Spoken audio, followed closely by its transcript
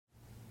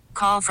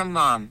Call from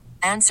mom.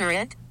 Answer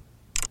it.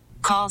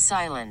 Call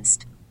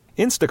silenced.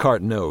 Instacart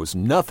knows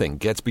nothing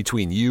gets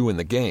between you and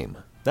the game.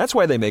 That's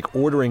why they make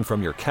ordering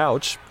from your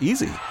couch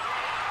easy.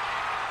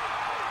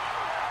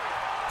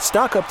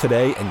 Stock up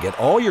today and get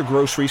all your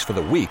groceries for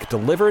the week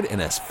delivered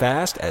in as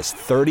fast as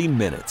 30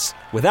 minutes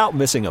without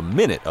missing a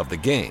minute of the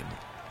game.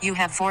 You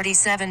have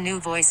 47 new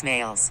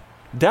voicemails.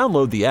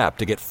 Download the app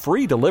to get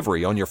free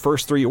delivery on your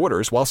first 3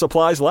 orders while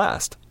supplies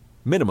last.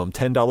 Minimum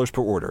 $10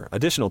 per order.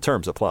 Additional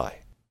terms apply.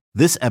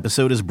 This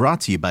episode is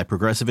brought to you by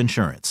Progressive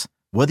Insurance.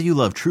 Whether you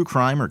love true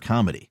crime or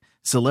comedy,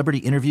 celebrity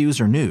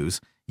interviews or news,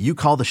 you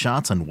call the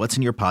shots on what's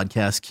in your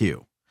podcast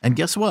queue. And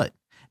guess what?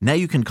 Now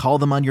you can call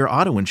them on your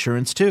auto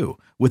insurance too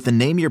with the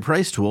Name Your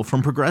Price tool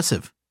from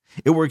Progressive.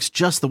 It works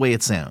just the way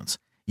it sounds.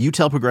 You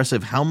tell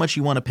Progressive how much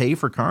you want to pay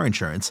for car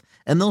insurance,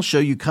 and they'll show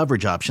you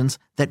coverage options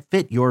that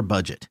fit your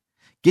budget.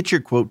 Get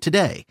your quote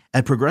today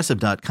at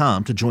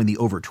Progressive.com to join the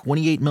over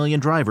 28 million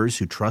drivers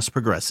who trust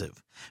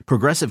Progressive.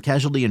 Progressive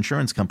Casualty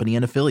Insurance Company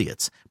and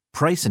Affiliates.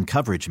 Price and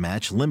coverage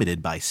match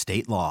limited by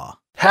state law.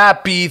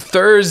 Happy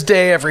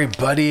Thursday,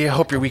 everybody. I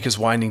hope your week is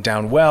winding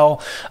down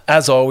well.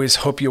 As always,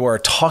 hope you are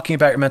talking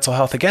about your mental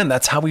health. Again,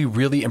 that's how we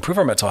really improve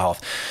our mental health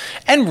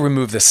and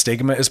remove the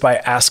stigma is by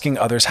asking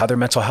others how their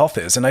mental health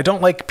is. And I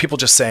don't like people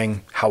just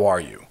saying, "How are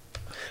you?"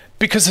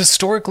 Because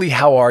historically,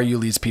 "How are you?"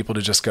 leads people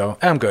to just go,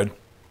 "I'm good."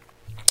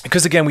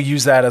 Because again, we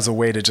use that as a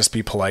way to just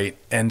be polite.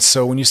 And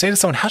so when you say to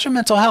someone, "How's your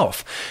mental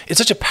health?" it's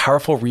such a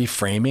powerful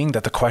reframing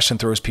that the question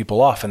throws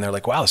people off and they're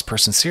like, "Wow, this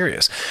person's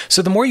serious."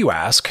 So the more you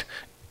ask,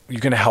 you're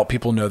going to help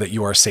people know that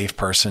you are a safe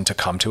person to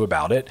come to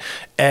about it.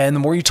 And the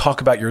more you talk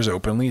about yours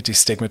openly,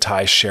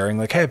 destigmatize sharing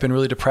like, "Hey, I've been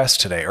really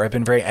depressed today," or "I've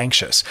been very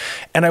anxious."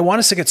 And I want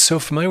us to get so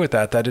familiar with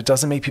that it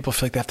doesn't make people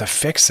feel like they have to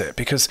fix it,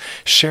 because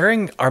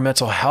sharing our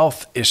mental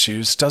health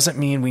issues doesn't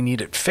mean we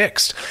need it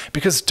fixed,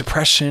 because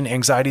depression,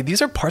 anxiety,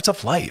 these are parts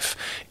of life.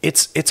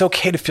 It's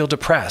okay to feel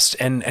depressed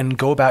and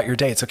go about your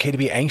day. It's okay to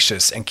be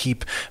anxious and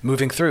keep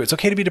moving through. It's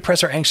okay to be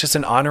depressed or anxious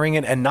and honoring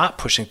it and not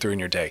pushing through in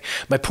your day.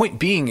 My point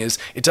being is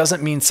it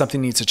doesn't mean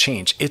something needs to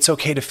change. It's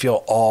okay to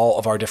feel all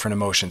of our different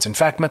emotions. In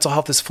fact, mental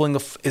health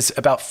is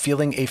about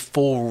feeling a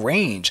full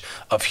range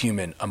of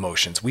human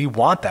emotions. We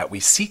want that. We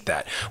seek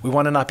that. We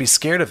want to not be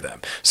scared of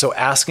them. So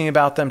asking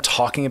about them,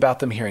 talking about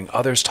them, hearing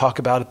others talk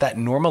about it, that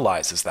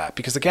normalizes that.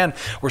 Because again,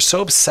 we're so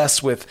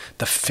obsessed with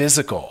the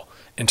physical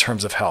in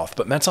terms of health,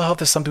 but mental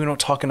health is something we don't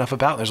talk enough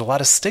about. There's a lot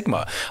of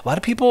stigma. A lot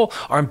of people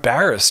are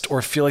embarrassed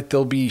or feel like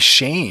they'll be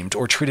shamed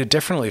or treated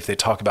differently if they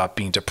talk about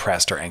being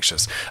depressed or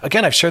anxious.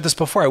 Again, I've shared this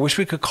before. I wish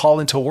we could call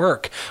into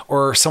work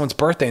or someone's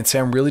birthday and say,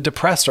 "I'm really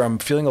depressed," or "I'm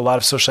feeling a lot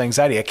of social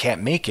anxiety. I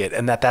can't make it,"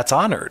 and that's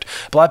honored.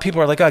 But a lot of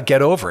people are like, "Oh,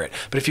 get over it."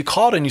 But if you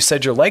called and you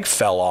said your leg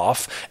fell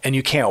off and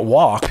you can't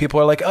walk, people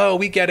are like, "Oh,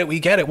 we get it. We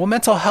get it." Well,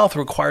 mental health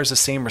requires the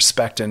same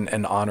respect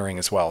and honoring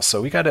as well.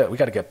 So we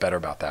gotta get better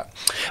about that.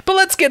 But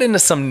let's get into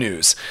some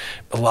news.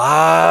 A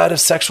lot of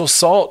sexual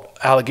assault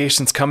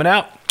allegations coming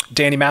out.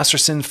 Danny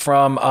Masterson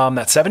from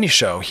that 70s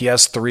show, he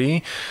has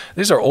 3.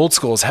 These are old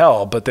school as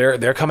hell, but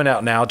they're coming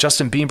out now.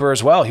 Justin Bieber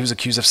as well. He was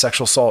accused of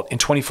sexual assault in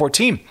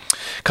 2014.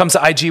 Comes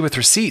to IG with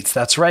receipts.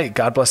 That's right.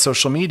 God bless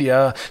social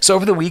media. So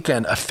over the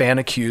weekend, a fan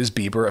accused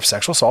Bieber of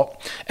sexual assault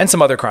and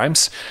some other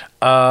crimes.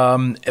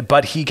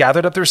 But he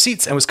gathered up the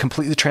receipts and was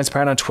completely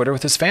transparent on Twitter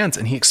with his fans.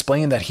 And he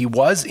explained that he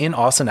was in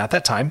Austin at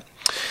that time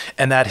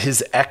and that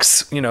his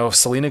ex,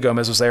 Selena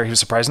Gomez, was there. He was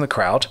surprising the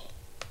crowd.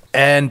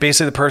 And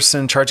basically the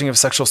person charging of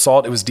sexual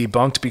assault, it was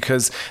debunked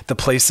because the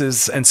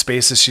places and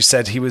spaces she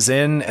said he was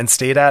in and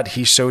stayed at,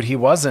 he showed he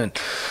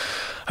wasn't.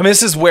 I mean,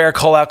 this is where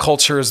call-out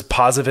culture is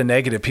positive and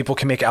negative. People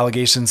can make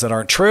allegations that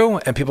aren't true,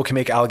 and people can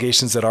make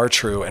allegations that are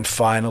true and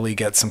finally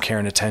get some care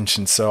and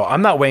attention. So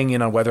I'm not weighing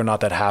in on whether or not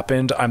that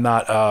happened. I'm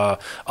not a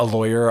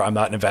lawyer. I'm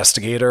not an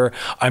investigator.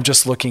 I'm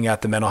just looking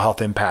at the mental health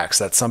impacts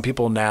that some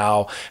people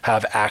now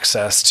have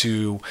access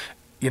to,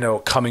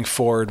 coming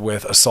forward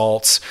with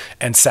assaults.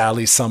 And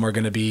sadly, some are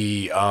going to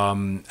be,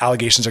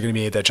 allegations are going to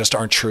be made that just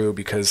aren't true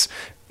because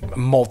a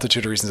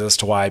multitude of reasons as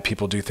to why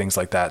people do things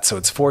like that. So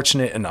it's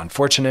fortunate and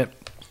unfortunate.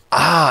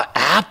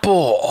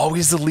 Apple,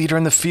 always the leader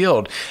in the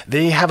field.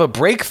 They have a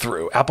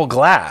breakthrough, Apple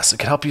Glass. It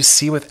can help you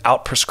see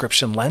without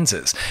prescription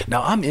lenses.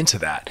 Now, I'm into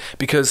that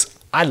because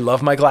I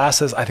love my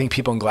glasses. I think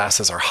people in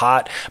glasses are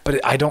hot, but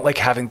I don't like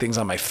having things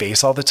on my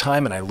face all the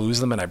time and I lose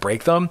them and I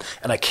break them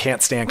and I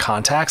can't stand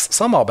contacts.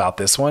 So I'm all about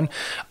this one.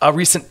 A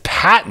recent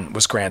patent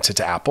was granted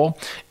to Apple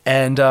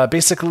and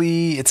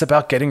basically it's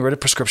about getting rid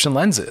of prescription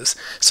lenses.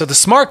 So the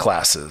smart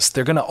glasses,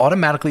 they're going to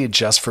automatically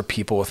adjust for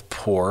people with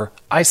poor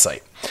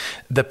eyesight.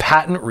 The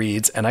patent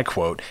reads, and I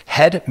quote,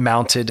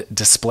 "head-mounted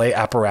display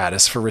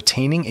apparatus for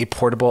retaining a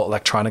portable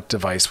electronic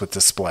device with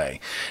display."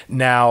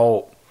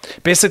 Now,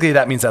 basically,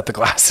 that means that the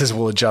glasses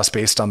will adjust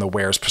based on the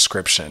wearer's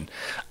prescription.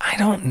 I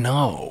don't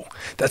know.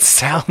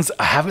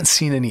 I haven't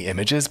seen any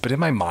images, but in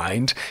my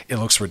mind, it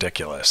looks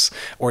ridiculous.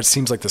 Or it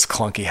seems like this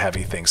clunky,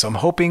 heavy thing. So I'm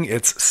hoping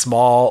it's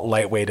small,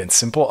 lightweight, and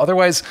simple.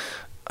 Otherwise,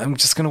 I'm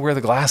just going to wear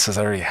the glasses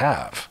I already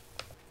have.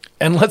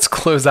 And let's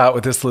close out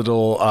with this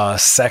little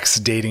sex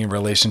dating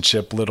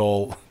relationship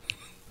little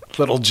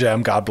Little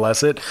gem, God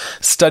bless it.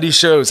 Study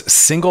shows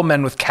single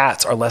men with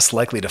cats are less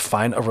likely to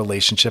find a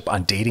relationship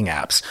on dating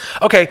apps.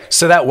 Okay,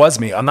 so that was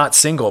me. I'm not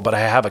single, but I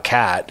have a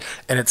cat.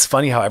 And it's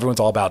funny how everyone's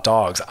all about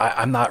dogs.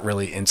 I'm not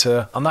really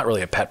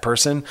a pet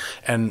person.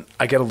 And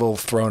I get a little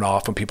thrown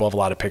off when people have a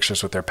lot of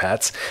pictures with their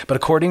pets. But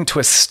according to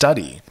a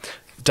study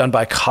done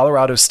by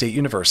Colorado State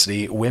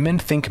University, women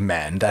think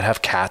men that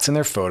have cats in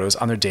their photos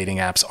on their dating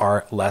apps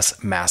are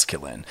less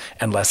masculine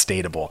and less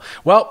dateable.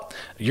 Well,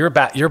 you're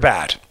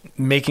bad.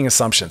 Making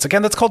assumptions.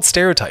 Again, that's called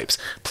stereotypes.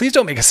 Please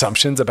don't make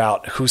assumptions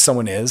about who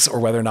someone is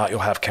or whether or not you'll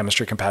have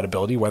chemistry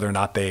compatibility, whether or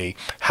not they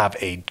have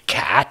a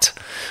cat.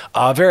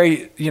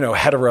 Very,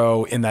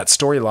 hetero in that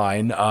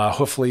storyline.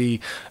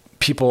 Hopefully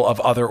people of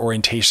other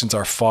orientations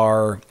are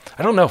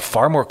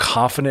far more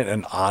confident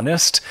and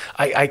honest.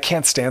 I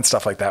can't stand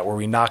stuff like that where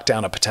we knock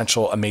down a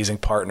potential amazing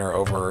partner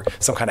over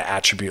some kind of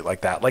attribute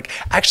like that. Like,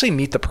 actually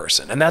meet the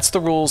person. And that's the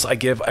rules I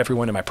give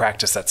everyone in my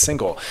practice that's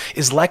single,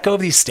 is let go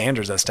of these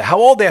standards as to how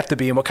old they have to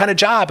be and what kind of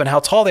job and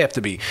how tall they have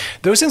to be.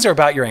 Those things are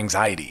about your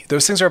anxiety.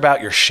 Those things are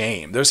about your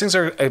shame. Those things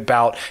are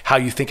about how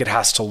you think it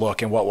has to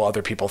look and what will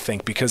other people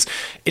think, because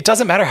it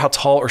doesn't matter how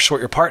tall or short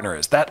your partner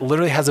is. That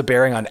literally has a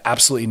bearing on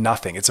absolutely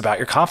nothing. It's about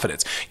your confidence.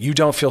 You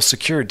don't feel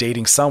secure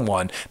dating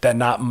someone that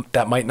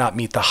might not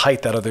meet the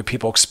height that other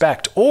people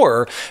expect,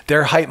 or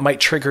their height might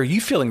trigger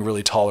you feeling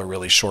really tall or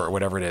really short or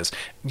whatever it is.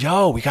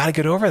 We got to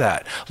get over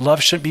that.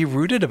 Love should be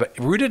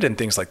rooted in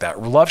things like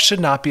that. Love should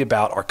not be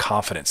about our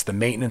confidence, the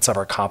maintenance of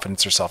our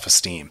confidence or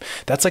self-esteem.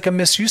 That's like a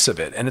misuse of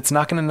it, and it's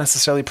not going to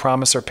necessarily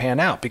promise or pan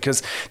out,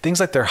 because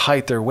things like their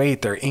height, their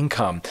weight, their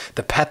income,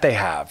 the pet they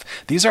have,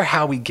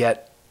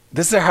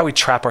 this is how we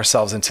trap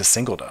ourselves into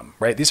singledom,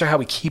 right? These are how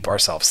we keep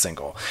ourselves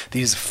single.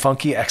 These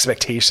funky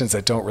expectations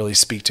that don't really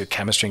speak to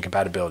chemistry and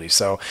compatibility.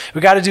 So we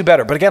got to do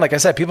better. But again, like I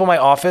said, people in my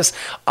office,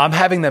 I'm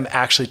having them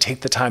actually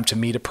take the time to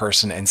meet a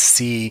person and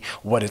see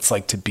what it's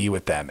like to be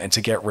with them and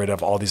to get rid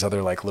of all these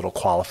other like little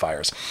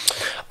qualifiers.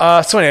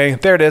 So anyway,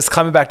 there it is,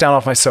 climbing back down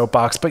off my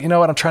soapbox. But you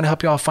know what? I'm trying to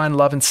help you all find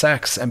love and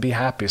sex and be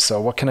happy.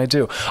 So what can I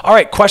do? All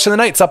right, question of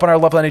the night. It's up on our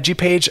Loveline IG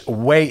page.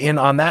 Weigh in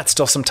on that.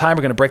 Still some time.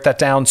 We're going to break that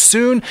down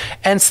soon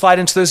and slide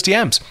into those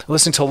DMs.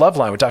 Listening to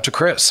Loveline with Dr.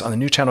 Chris on the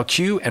new channel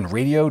Q and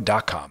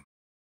radio.com.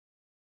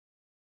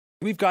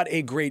 We've got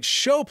a great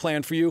show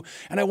planned for you,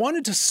 and I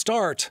wanted to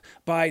start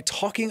by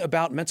talking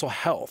about mental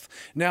health.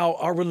 Now,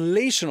 our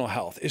relational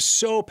health is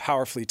so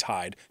powerfully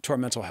tied to our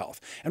mental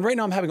health. And right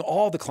now I'm having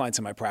all the clients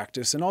in my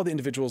practice and all the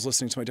individuals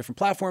listening to my different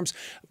platforms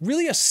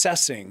really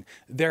assessing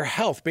their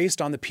health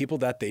based on the people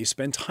that they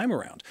spend time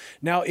around.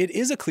 Now, it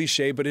is a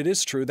cliche, but it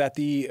is true that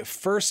the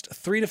first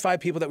 3 to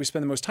 5 people that we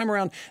spend the most time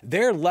around,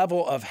 their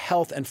level of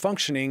health and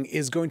functioning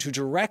is going to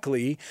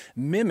directly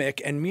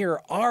mimic and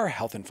mirror our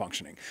health and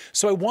functioning.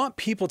 So I want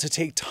people to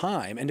take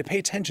time and to pay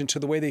attention to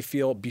the way they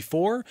feel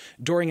before,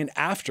 during, and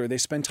after they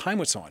spend time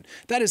with someone.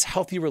 That is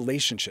healthy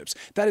relationships.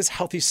 That is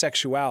healthy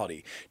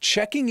sexuality.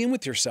 Checking in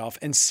with yourself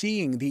and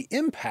seeing the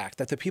impact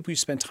that the people you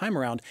spend time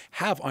around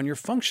have on your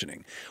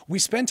functioning. We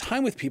spend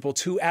time with people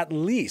to at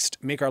least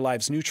make our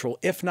lives neutral,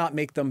 if not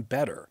make them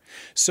better.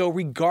 So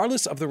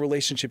regardless of the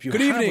relationship you have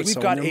with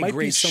someone, we've got a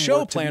great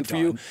show planned for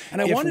you.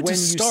 And I wanted to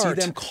start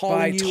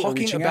by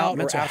talking about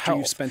mental health.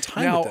 You spend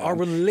time with them, our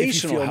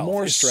relational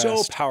health is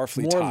so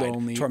powerfully tied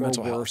to our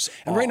mental health.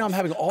 And right now I'm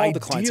having all the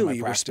clients in my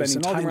practice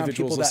and all the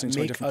individuals listening to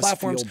my different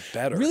platforms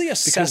really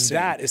assessing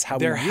that is how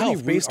their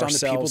health based on the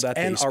people that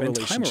and our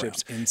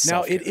relationships.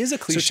 Now it is a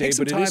cliche,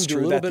 but it is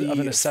true that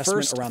the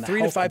assessment around the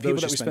 3 to 5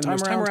 people that we spend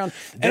time around,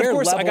 and of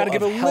course I got to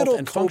give a little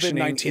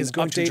COVID-19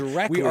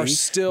 update. We are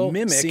still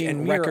mimic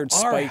and record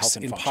spikes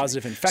in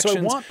positive infections. So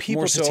I want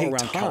people to take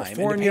time and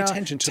to pay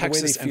attention to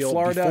Texas and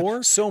Florida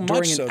before, so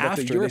much so that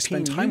the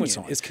European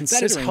Union is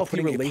considering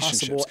healthy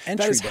relationships.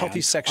 That is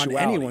healthy sexuality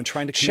on anyone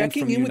trying to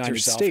checking in with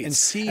yourself and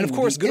seeing. And of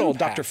course, good old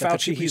Dr.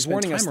 Fauci, he's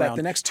warning us that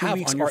the next 2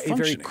 weeks are a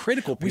very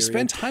critical period. We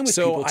spend time with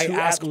people to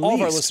ask all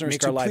of our listeners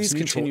to please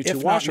continue to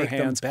wash our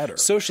hands,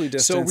 socially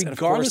distance. So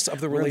regardless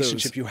of the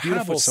relationship you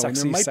have with someone,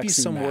 there might be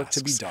some work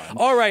to be done.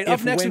 All right,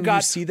 up next we've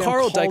got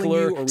Carl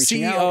Deichler,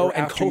 CEO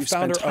and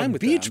co-founder of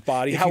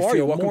Beachbody. How are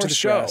you? Welcome to the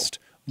show.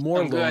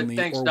 More lonely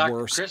Thanks, or Dr.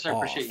 worse Chris, I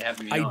appreciate you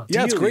having me on.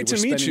 Yeah, it's great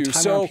to meet you.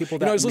 So,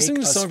 I was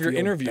listening to some of your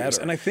interviews,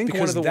 and I think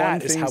one of the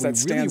things that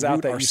stands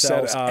out that you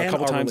said a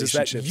couple times is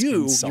that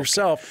you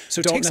yourself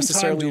don't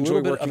necessarily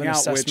enjoy working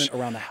out, which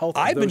around the health.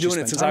 I've been doing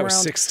it since I was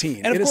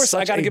 16, and of course,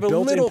 I got to give a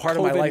little part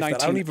of my life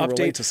that I don't even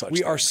relate to such.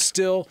 We are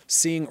still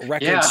seeing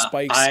record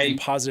spikes in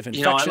positive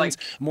infections,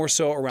 more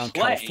so around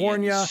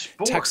California,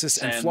 Texas,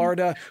 and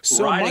Florida.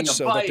 So much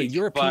so that the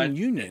European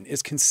Union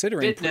is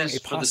considering putting a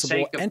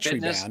possible entry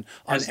ban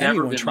on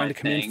anyone been trying my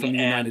to come in thing. from the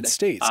United And,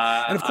 States.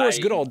 And of course,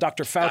 good old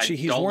Dr. I Fauci,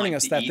 he's don't warning like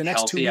us to that eat the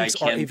next 2 healthy.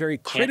 weeks are a very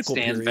Can't critical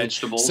stand period.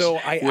 vegetables, So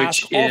I which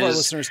ask all of our is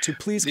listeners to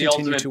please the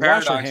continue ultimate to wash your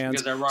paradox, hands,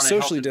 because I run a health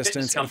socially and fitness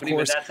distance, and of company, but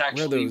course, that's wear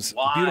actually those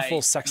why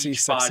beautiful, sexy,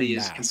 sexy Beachbody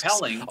is masks.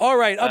 compelling. All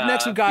right, up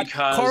next we've got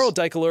Because Carl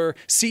Deichler, I'm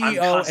CEO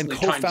and constantly trying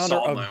to co-founder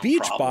solve of my own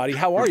Beachbody. problem.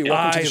 How are you?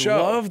 Welcome to the show.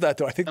 I love that,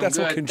 though. I think I'm that's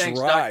what good. can Thanks,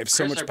 drive Dr.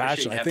 so Chris. much I appreciate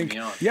passion. I having think me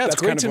on. yeah, it's That's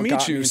great kind to of what meet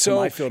got me you. into So,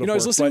 my field of I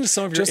was work. listening But to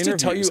some of your just to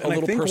tell you interviews, a and I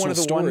little think personal one of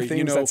the story, one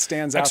things that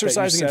stands out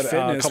exercising that you and said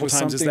a fitness couple was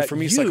times is something that for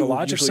me you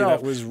psychologically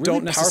yourself that was really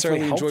don't necessarily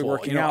powerfully enjoy helpful.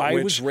 working You know, out. I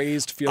which was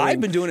raised feeling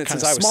I've been doing it kind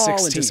since of I was small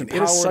 16. and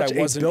It is disempowered. such I a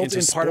wasn't built-in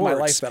into part of my life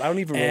sports. that I don't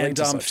even relate And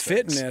to such things.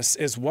 fitness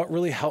is what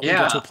really helped me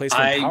Yeah, get to a place of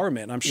I-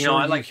 empowerment. I'm you sure know,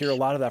 I you like hear a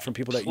lot of that from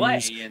people that play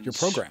use and your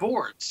program.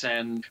 sports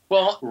and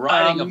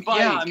riding a bike.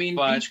 Yeah, I mean,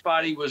 but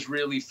Beachbody was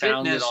really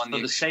founded fitness on for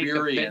the the sake of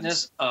experience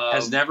fitness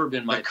has never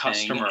been my the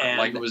customer. thing.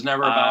 Like, And, it was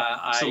never about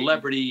I-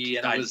 celebrity,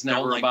 and I it was don't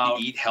never like about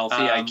to eat healthy.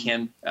 I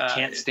can't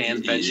stand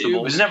It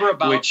vegetables. was never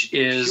about which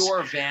is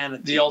pure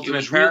vanity. the ultimate It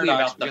was really paradox,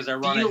 about the because I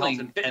run a health feeling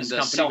and fitness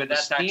and the company, but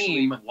that's actually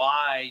self-esteem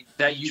why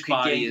that you could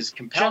Beachbody gain is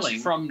compelling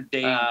just from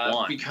day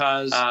one.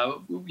 because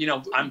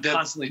I'm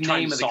constantly trying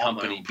to name of the solve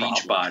company, my own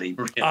problem.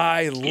 Beachbody.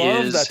 I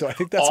love is that, though. I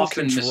think that's what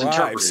can often drive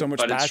misinterpreted, so much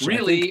but it's passion.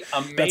 really I think a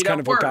that's made-up kind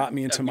of what word. got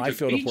me into We my took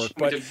field of beach, work. we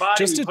But took body,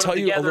 just we to put tell them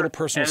you a together, little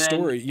personal and then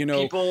story, you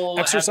know, people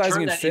have exercising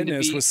turned and that into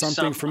fitness be was something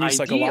some for me ideal,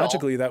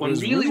 psychologically that when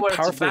was really really what it's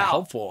powerfully about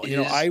helpful. You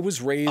know, is I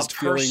was raised a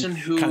person feeling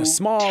who kind of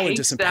small and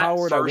takes that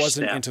disempowered. I first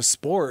wasn't step into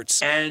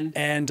sports. and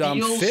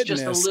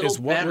fitness feels just a little is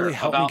what really better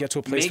helped me about get to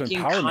a place of making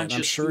empowerment. I'm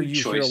conscious sure food you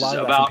hear a choices, lot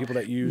of that about from people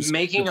that use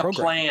making your a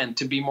program. plan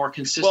to be more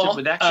consistent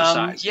with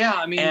exercise. Yeah,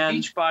 I mean,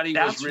 And Beachbody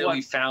that's was really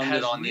what founded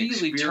has on the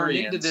really turned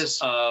into experience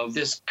this of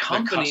this the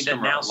company that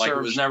customer. now Like, it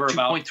serves was never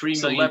about 2.3 million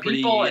celebrity,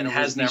 people and and it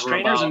has was these never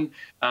trainers about, and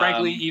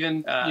frankly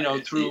even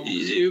through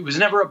it was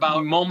never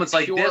about moments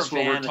like pure this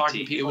where we're vanity. talking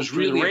to It people was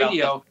through the really about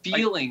radio, the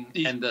feeling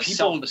like, and the people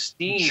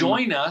self-esteem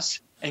join us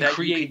and that you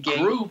create could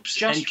gain groups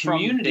just and from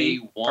community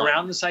day one.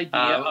 around this idea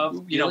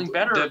of feeling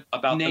better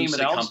about name of the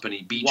themselves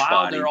company,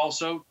 while Beachbody, they're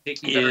also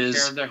taking better is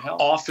care of their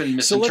health. often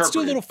So misinterpreted. let's do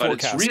a little but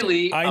it's forecasting.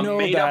 really I a know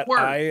made-up that word.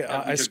 I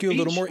We took skew a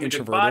little beach, more we took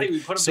introverted, body, we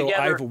put them so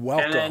together, I've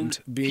welcomed and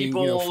being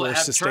people forced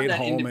have to stay turned at that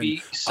home, into and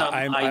be some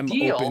I'm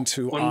ideal, open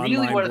to when online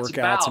really what it's workouts and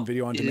about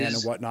video on demand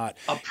is and whatnot.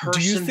 a Do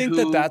you person think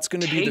who that's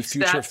going to be the takes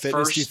future that of fitness?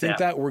 first Do you think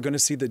step that we're going to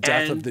see the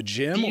death of and the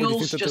gym, or do you think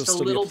feels that there'll just a still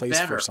be a little place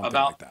for better something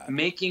about like that?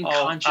 making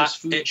conscious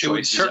food it would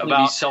choices, certainly be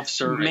about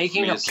self-serving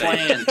making for me a to say.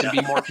 plan to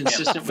be more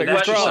consistent with Fingers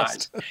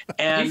exercise. crossed.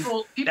 And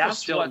People that's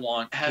still what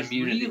want has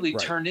community. really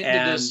Right. turned into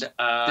And, this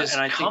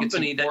and I think it's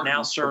company that now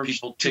important for serves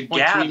people to to 2.3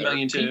 gather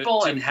million to-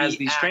 people to and has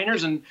be these active.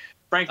 trainers and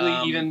frankly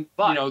even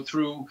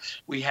through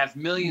We have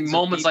millions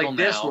moments of like people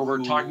this now where we're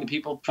who talking to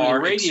people through the are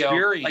radio,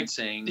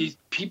 experiencing like these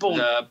people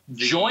the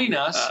join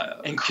us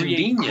and create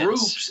convenience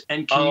groups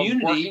and of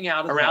community working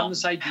out at around home.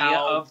 this idea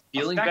How of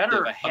feeling effective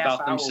better a half about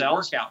hour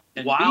themselves workout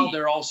can while be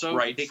they're also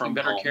right taking from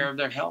better home. care of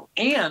their health.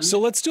 And So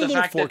let's do a the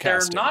little fact that they're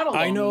forecasting. not alone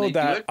I know when they do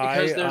that it,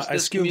 because there's I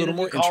this skew a little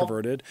more community called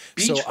introverted,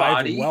 so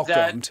I've Beachbody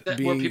welcomed where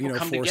being people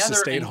come forced to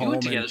together stay at and do it home,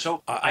 together. and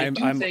So I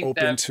do I'm think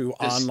open that to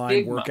the online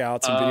stigma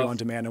workouts and video of on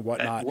demand and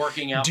whatnot.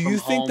 working out Do from you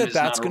think home that is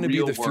that's not a going to be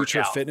the real future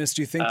of workout. fitness?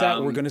 Do you think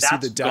that we're going to see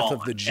the That's death of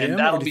gone. the gym, and or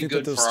that'll do you be think that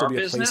good there'll for still our be a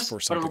place business, for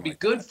but something it'll be like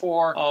good that?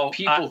 for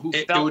people who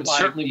it felt would like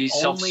certainly be the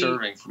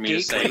self-serving for me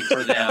to say gateway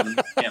for them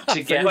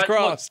to get Fingers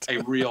crossed. a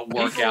real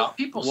workout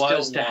People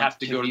was still to want have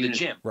to go to the community.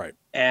 gym. Right.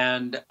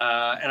 And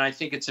I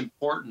think it's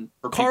important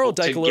for Carl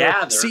people Deichler, to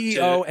gather,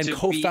 CEO and to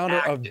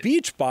co-founder be of active.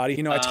 Beachbody.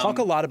 You know, I talk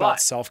a lot about but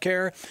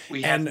self-care,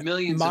 we have and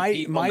millions of my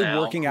people my now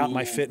working out,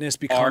 my who fitness are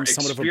becomes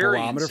somewhat of a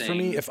barometer for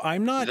me. experiencing If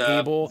I'm not the-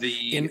 able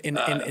the, in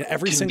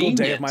every single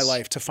day of my convenience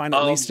life to find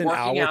at of least an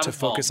working hour out to at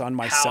focus home, on how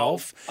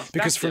myself,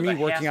 because for me effective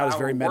a working out is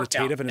very half-hour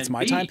meditative workout and it's can my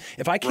be time.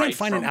 If I can't right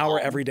find an from hour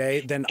home. every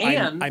day, then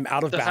And I'm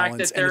out of the fact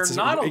balance, that they're and it's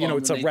not alone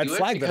it's a when they red do it,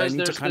 flag that I because need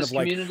to there's kind this of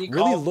like community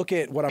really called look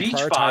at what I'm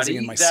Beachbody prioritizing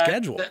in my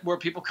schedule. where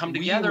people come We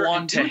together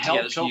want and to do it help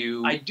together. So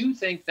you I do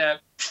think that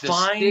the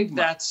find stigma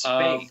that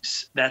of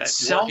space, that working out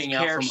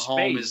self-care from home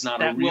space is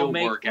not a that real will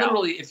make workout.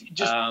 literally, if you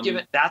just give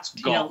it, that's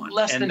gone.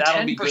 less and than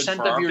that'll be good 10%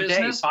 for of our your day,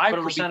 business,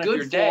 5% of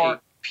your day.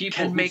 People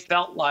can who make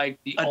felt like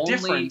the a only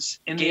difference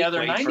in the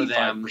other gateway for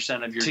them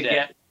 95% of your to day.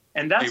 get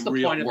And that's a the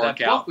real point of that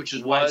workout, book, which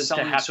is why it's to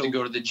selling have so to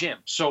go to the gym.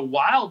 so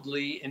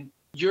wildly. And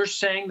you're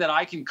saying that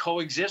I can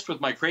coexist with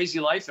my crazy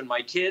life and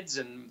my kids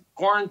and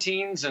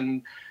quarantines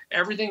and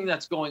everything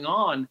that's going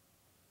on,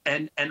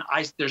 and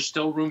there's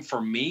still room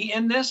for me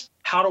in this.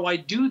 How do I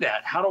do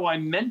that? How do I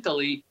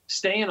mentally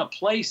stay in a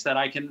place that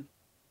I can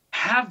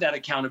have that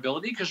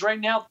accountability? Because right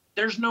now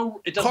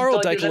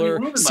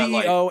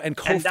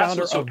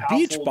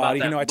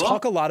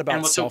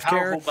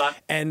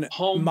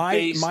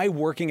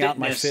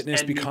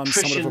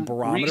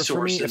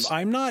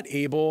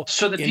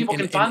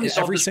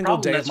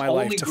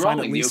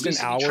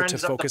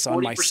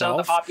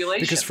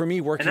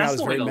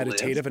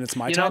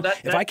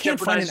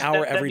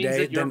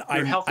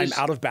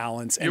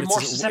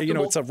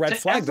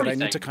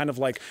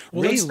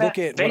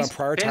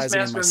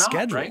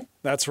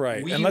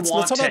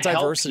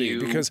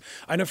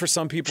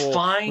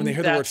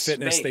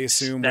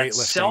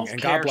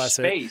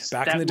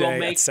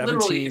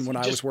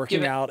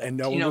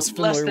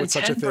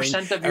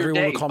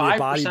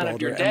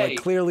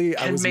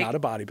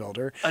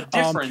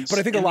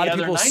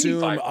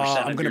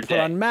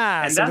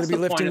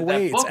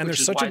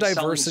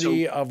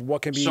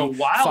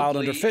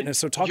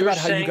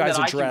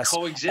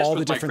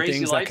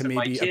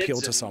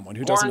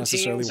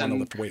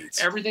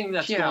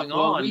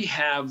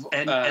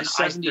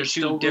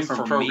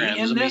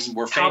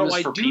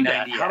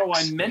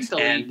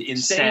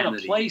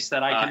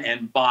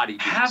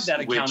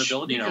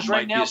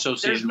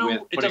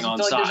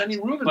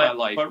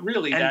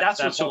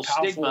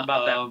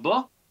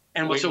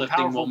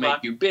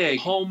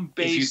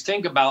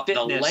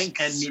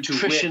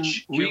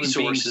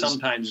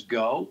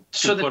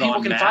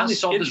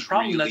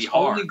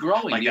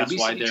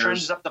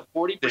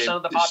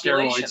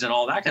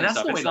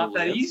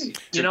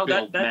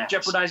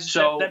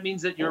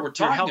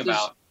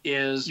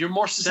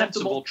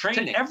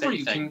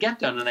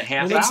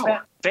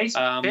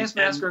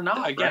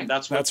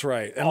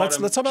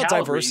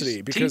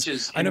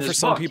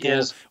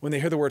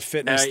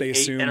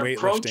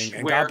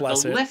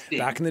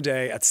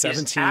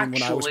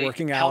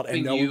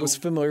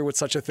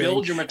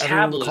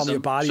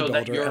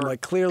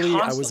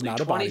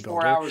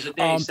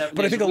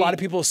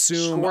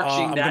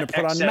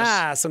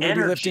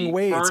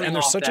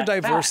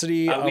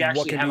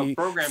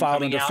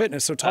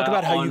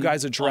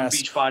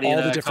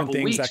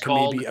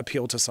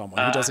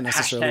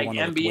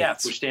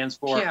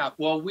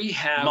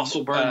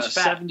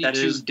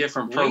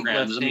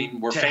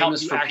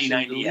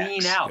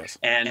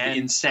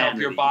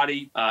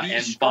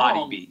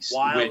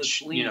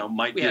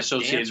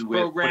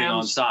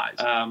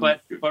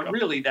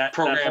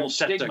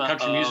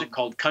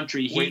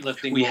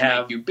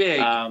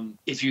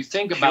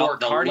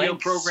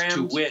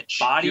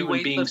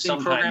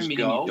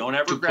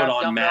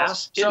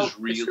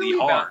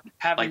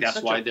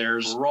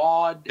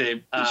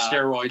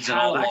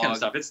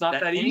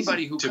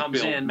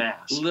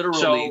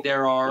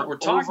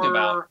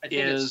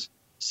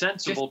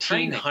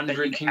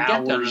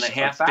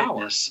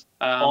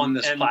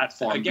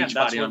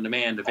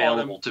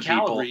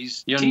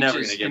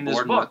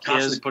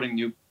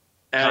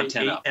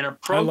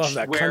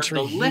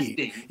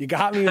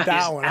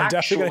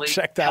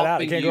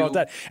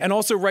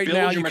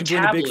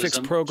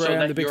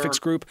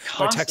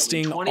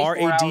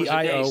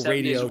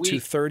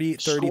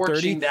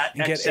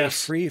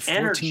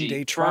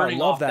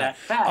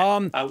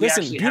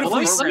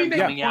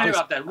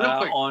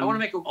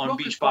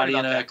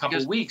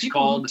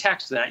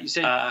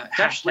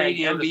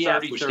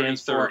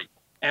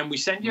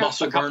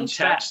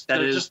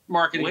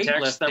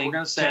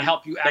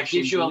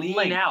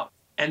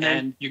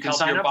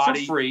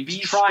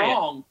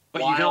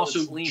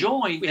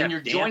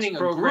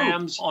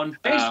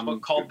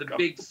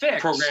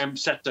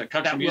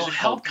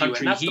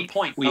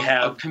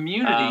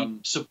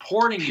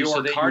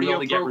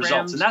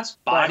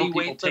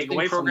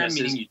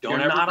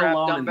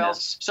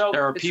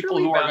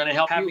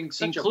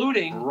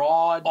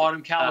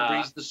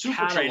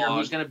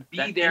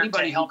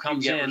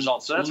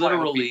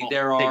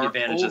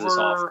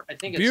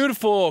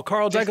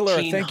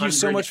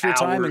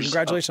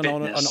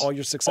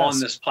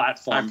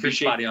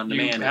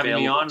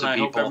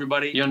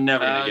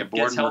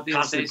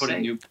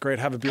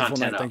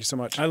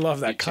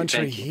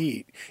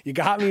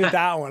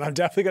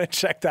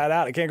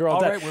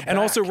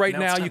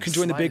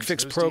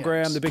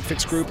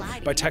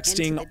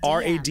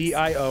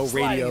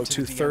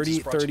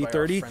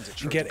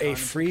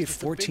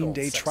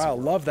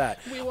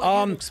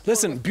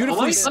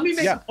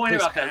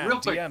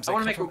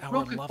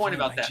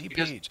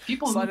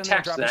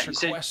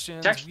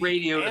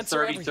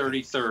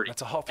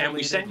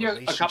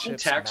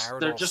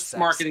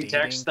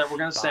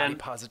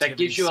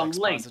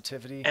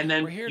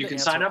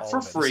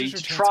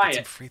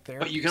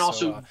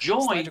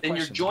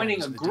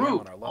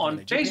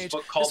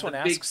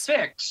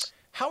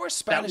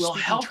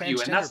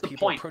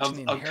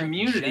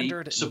community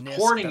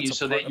supporting you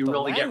so that you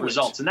really get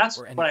results. And that's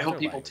what I hope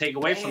people take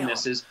away from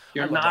this is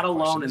you're not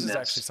alone in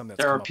this.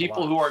 There are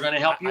people who are going to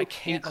help you,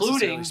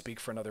 including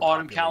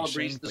Autumn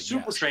Calabrese, the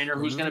super trainer,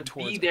 who's going to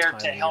be there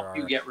to help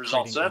you get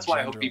results. So that's why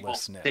I hope people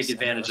take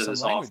advantage of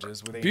this offer.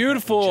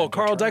 Beautiful.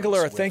 Carl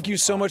Degeler, thank you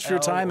so much for your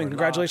time and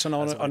congratulations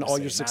on all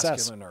your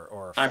success.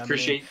 or I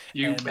appreciate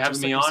you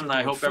having me on, and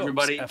I hope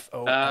everybody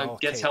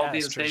gets healthy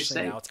and stays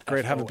safe.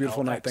 Great. Have a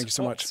beautiful night. Thank you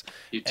so much.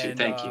 You too.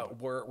 Thank you.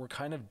 We're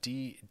kind of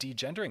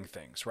de-gendering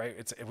things,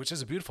 right? Which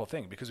is a beautiful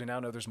thing, because we now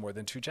know there's more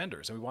than two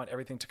genders, and we want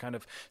everything to kind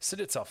of sit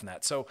itself in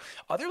that. So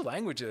other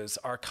languages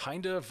are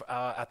kind of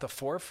at the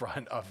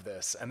forefront of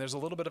this, and there's a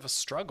little bit of a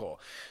struggle.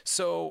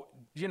 So,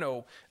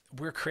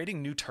 we're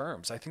creating new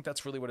terms. I think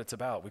that's really what it's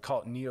about. We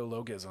call it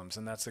neologisms,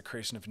 and that's the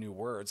creation of new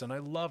words. And I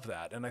love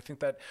that. And I think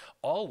that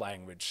all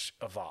language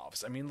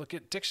evolves. I mean, look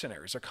at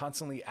dictionaries. They're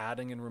constantly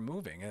adding and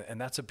removing,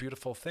 and that's a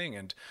beautiful thing.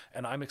 And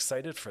I'm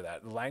excited for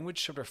that. Language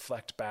should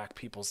reflect back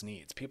people's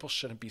needs. People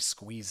shouldn't be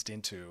squeezed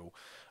into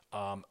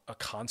a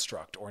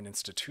construct or an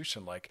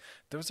institution. Like,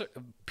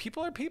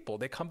 people are people.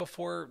 They come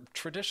before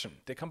tradition.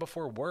 They come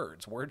before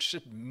words. Words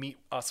should meet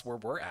us where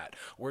we're at.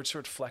 Words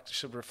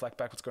should reflect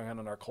back what's going on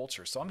in our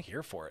culture. So I'm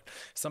here for it.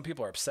 Some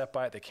people are upset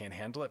by it. They can't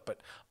handle it, but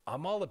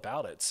I'm all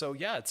about it. So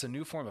yeah, it's a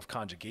new form of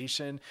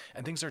conjugation,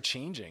 and things are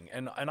changing.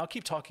 And I'll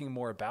keep talking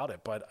more about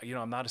it, but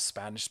I'm not a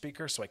Spanish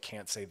speaker, so I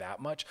can't say that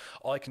much.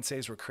 All I can say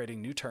is we're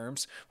creating new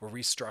terms. We're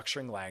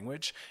restructuring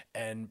language.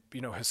 And,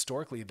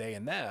 historically, they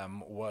and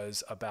them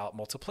was about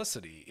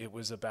multiplicity. It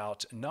was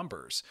about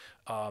numbers.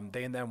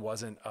 They and them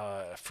wasn't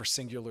for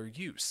singular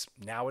use.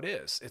 Now it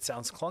is. It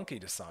sounds clunky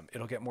to some.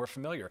 It'll get more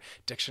familiar.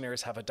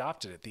 Dictionaries have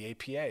adopted it. The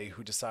APA,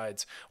 who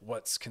decides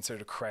what's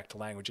considered correct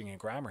languaging and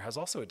grammar, has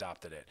also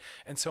adopted it.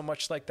 And so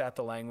much like that,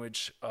 the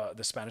language,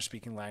 the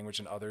Spanish-speaking language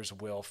and others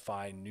will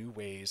find new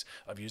ways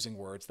of using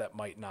words that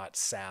might not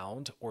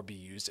sound or be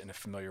used in a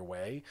familiar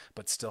way,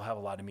 but still have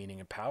a lot of meaning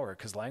and power,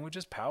 because language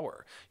is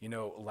power.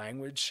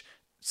 Language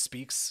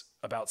speaks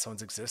about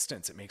someone's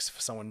existence. It makes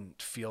someone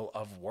feel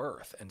of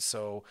worth. And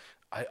so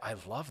I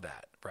love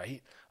that,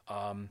 right?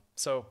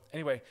 So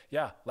anyway,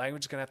 yeah,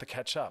 language is going to have to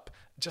catch up,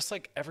 just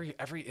like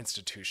every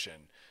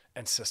institution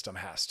and system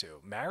has to.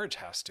 Marriage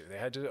has to. They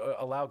had to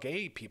allow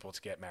gay people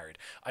to get married.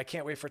 I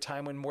can't wait for a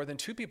time when more than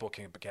two people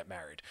can get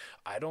married.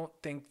 I don't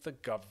think the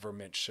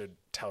government should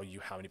tell you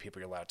how many people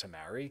you're allowed to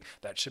marry.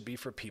 That should be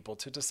for people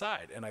to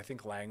decide. And I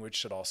think language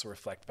should also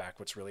reflect back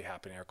what's really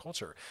happening in our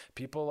culture.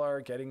 People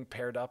are getting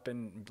paired up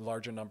in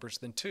larger numbers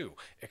than two,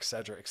 et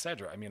cetera, et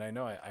cetera. I mean, I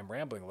know I'm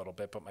rambling a little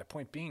bit, but my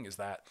point being is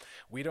that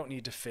we don't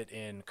need to fit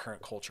in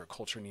current culture.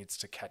 Culture needs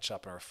to catch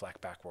up and reflect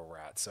back where we're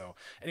at. So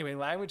anyway,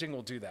 languaging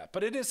will do that.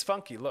 But it is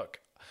funky. Look,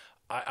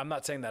 I'm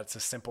not saying that it's a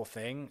simple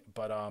thing,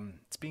 but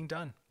it's being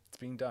done. It's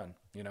being done,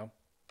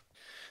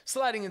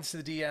 Sliding into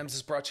the DMs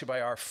is brought to you by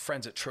our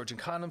friends at Trojan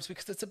Condoms,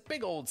 because it's a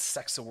big old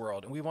sexa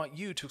world, and we want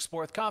you to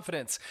explore with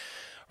confidence.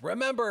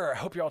 Remember, I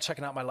hope you're all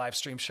checking out my live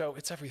stream show.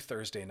 It's every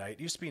Thursday night. It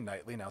used to be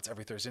nightly. Now it's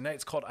every Thursday night.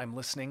 It's called I'm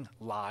Listening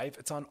Live.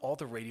 It's on all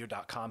the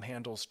radio.com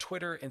handles,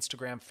 Twitter,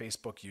 Instagram,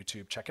 Facebook,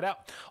 YouTube. Check it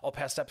out. All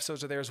past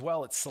episodes are there as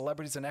well. It's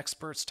celebrities and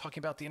experts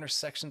talking about the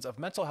intersections of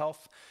mental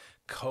health,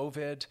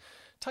 COVID,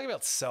 talking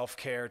about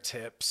self-care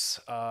tips,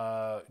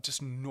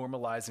 just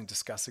normalizing,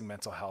 discussing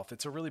mental health.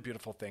 It's a really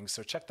beautiful thing.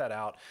 So check that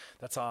out.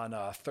 That's on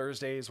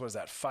Thursdays.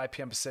 5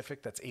 p.m.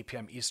 Pacific. That's 8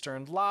 p.m.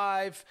 Eastern,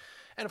 live.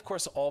 And of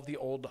course, all of the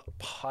old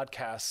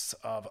podcasts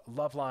of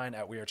Loveline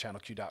at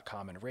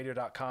wearechannelq.com and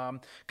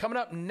radio.com. Coming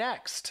up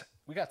next,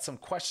 we got some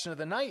question of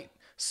the night.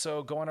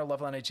 So go on our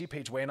Loveline IG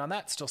page, weigh in on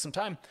that. Still some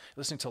time.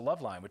 Listening to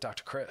Loveline with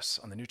Dr. Chris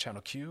on the new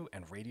Channel Q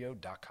and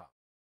radio.com.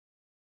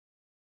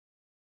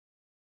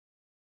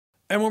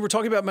 And when we're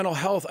talking about mental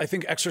health, I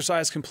think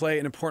exercise can play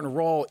an important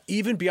role,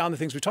 even beyond the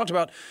things we talked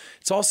about.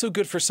 It's also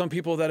good for some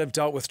people that have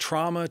dealt with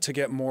trauma to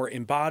get more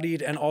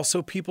embodied, and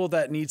also people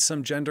that need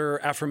some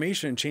gender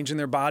affirmation. Changing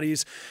their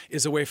bodies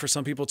is a way for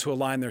some people to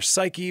align their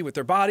psyche with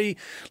their body.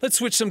 Let's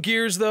switch some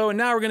gears, though, and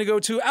now we're going to go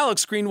to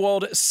Alex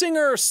Greenwald,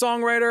 singer,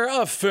 songwriter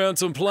of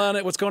Phantom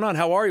Planet. What's going on?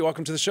 How are you?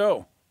 Welcome to the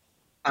show.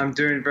 I'm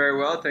doing very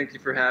well. Thank you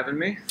for having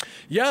me.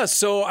 Yeah,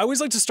 so I always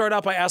like to start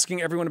out by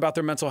asking everyone about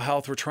their mental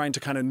health. We're trying to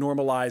kind of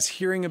normalize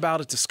hearing about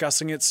it,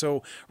 discussing it.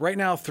 So right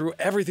now, through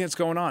everything that's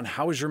going on,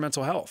 how is your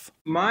mental health?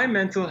 My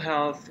mental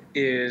health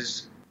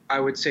is, I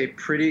would say,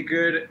 pretty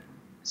good,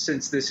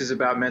 since this is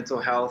about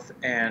mental health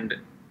and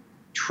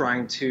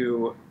trying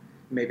to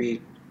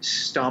maybe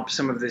stomp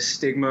some of the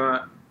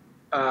stigma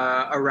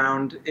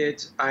around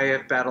it. I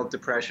have battled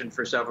depression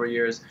for several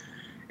years,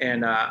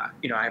 and I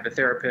have a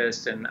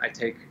therapist, and I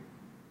take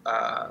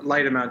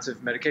light amounts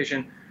of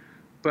medication.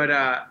 But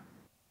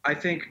I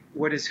think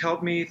what has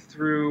helped me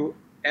through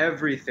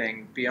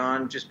everything,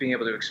 beyond just being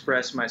able to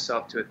express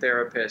myself to a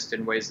therapist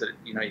in ways that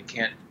you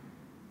can't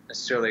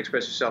necessarily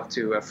express yourself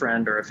to a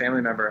friend or a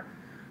family member,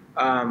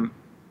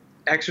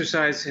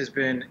 exercise has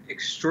been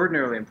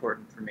extraordinarily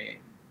important for me.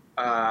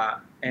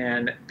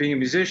 And being a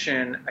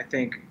musician, I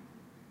think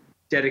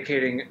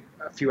dedicating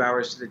a few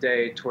hours to the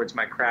day towards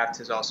my craft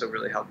has also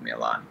really helped me a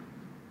lot.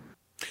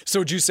 So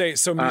would you say,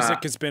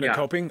 music has been a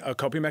coping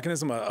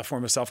mechanism, a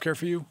form of self-care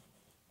for you?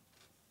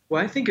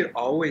 Well, I think it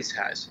always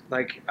has.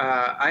 Like,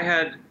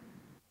 I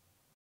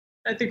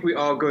think we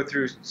all go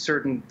through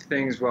certain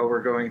things while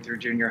we're going through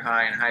junior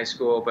high and high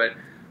school, but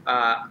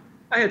I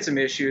had some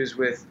issues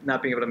with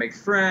not being able to make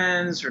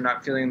friends or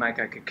not feeling like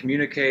I could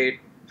communicate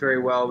very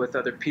well with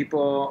other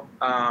people,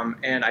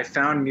 and I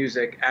found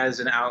music as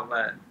an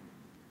outlet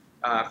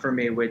for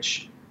me,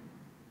 which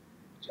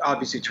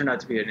obviously turned out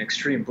to be an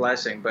extreme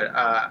blessing. But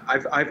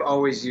I've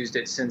always used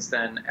it since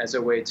then as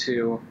a way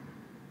to,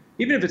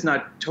 even if it's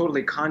not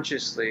totally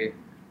consciously,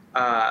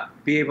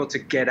 be able to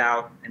get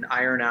out and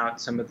iron out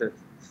some of the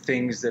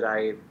things that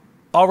I.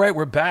 All right,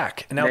 we're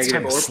back, and now it's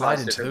time to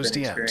slide into those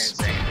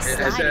DMs.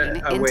 As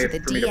a way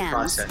for me to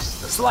process.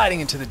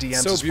 Sliding into the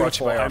DMs so is brought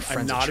to you by our I'm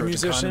friends not at a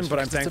musician, but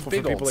I'm thankful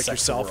for people like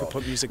yourself who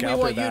put music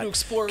out there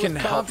that can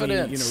help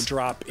me,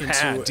 drop into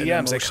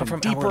DMs. They come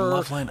from deeper,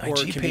 our Loveline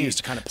IG page.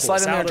 To kind of pull slide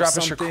us in there, out drop of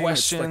us your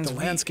questions. Like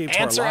the landscape to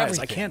our lives.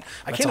 Everything.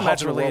 I can't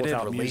imagine a world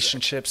without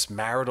relationships,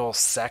 marital,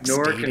 sex,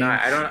 Nor dating, can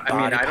I don't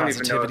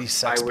positivity, even know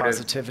sex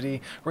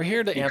positivity. We're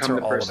here to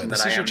answer all of it.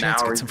 This is your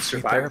chance to get some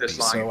free therapy.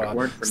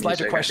 So slide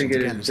your questions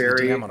again into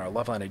the DM on our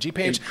Loveline IG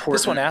page.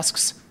 This one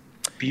asks,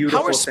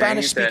 how are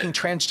Spanish-speaking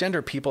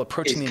transgender people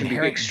approaching the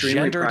inherent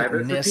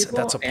genderedness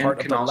that's a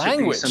part of the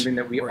language? Something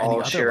that we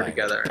all share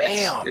together.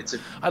 Bam!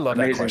 I love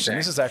that question.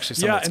 This is actually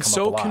something that's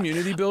come up a lot.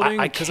 Community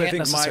building, because I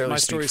think my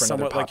story is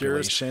somewhat like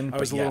yours. I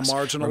was a little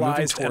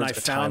marginalized, and I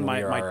found my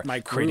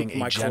group,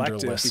 my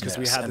collective, because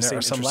we had the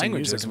same some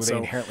languages where they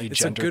inherently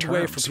gender terms. It's a good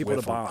way for people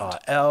to bond.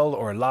 L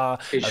or la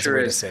as a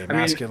way to say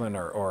masculine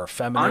or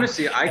feminine.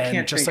 Honestly, I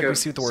can't just think like we of,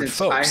 see with the word since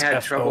folks, I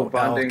had trouble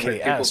bonding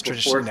with people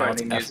before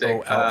finding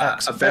music,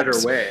 a better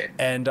way.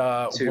 And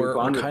we're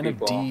kind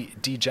of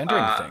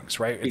de-gendering things,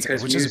 right?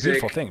 Which is a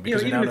beautiful thing,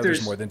 because we now know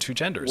there's more than two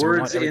genders. Words we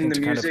want everything in the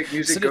to music, kind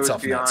of sit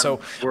itself in that.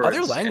 So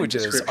other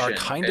languages are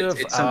kind of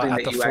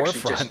at the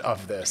forefront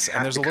of this,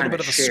 and there's a little bit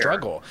of a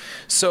struggle.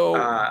 So,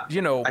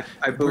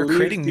 we're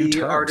creating new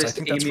terms. I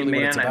think that's really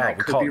what it's about.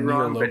 We call it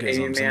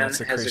neologisms, and that's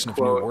the creation of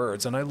new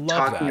words, and I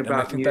love that. And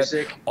I think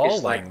that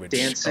all language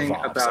evolves.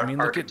 I mean,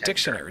 look at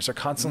dictionaries are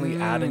constantly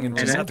adding and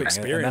removing,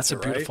 and that's a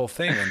beautiful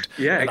thing.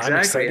 And I'm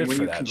excited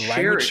for that.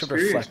 Language should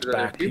reflect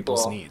back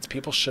people's needs.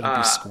 People shouldn't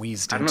be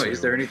squeezed into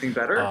is there anything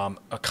better?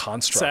 A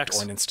construct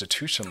or an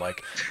institution.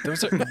 Like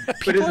those are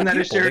but isn't that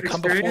a shared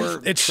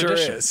experience? It sure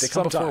is. They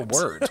come before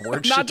words.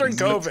 Words not during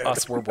COVID.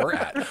 Us where we're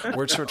at.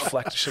 Words should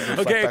reflect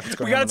okay, back what's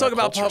going we got to on talk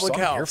about culture, public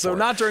health. So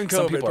not during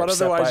COVID, but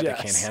otherwise, yes.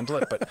 They can't handle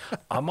it, but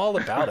I'm all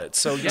about it.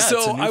 So yeah.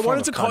 So I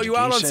wanted to call you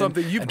out on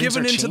something. You've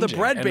given into the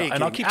bread baking.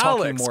 And I'll keep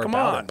talking more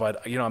about it.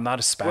 But I'm not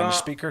a Spanish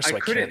speaker, so I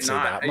can't say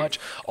that much.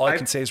 All I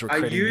can say is we're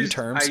creating new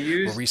terms.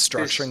 We're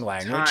restructuring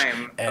language,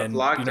 and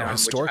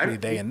historically,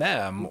 they and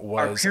them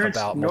was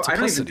about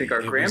multiplicity.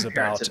 It was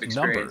about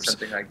numbers.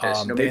 They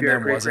and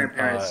them wasn't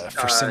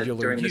for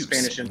singular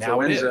use.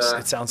 Now it is.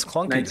 It sounds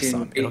clunky to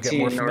some. It'll get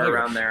more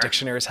familiar.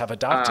 Dictionaries have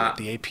adopted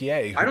it. The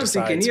APA, who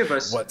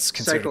decides what's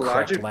considered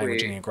correct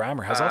language and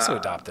grammar, has also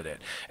adopted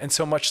it. And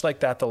so much like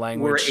that, the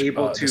language,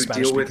 the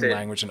Spanish-speaking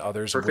language and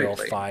others will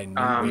find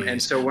new ways.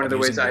 And so one of the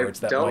ways I've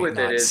dealt with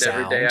it is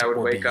every day I would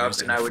wake up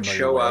and I would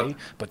show up,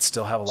 but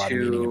still have a lot of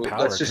meaning and power.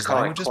 Let's just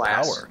call it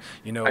class.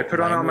 I put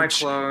on all my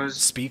clothes,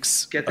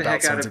 speaks get the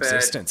about heck out of bed,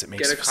 existence. It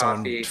makes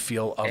someone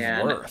feel of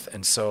worth.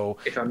 And so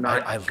if I'm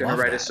not going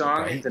to write a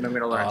song, then I'm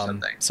going to learn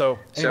something. So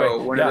anyway,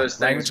 one of those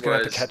things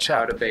was to catch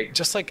how up. to bake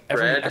just like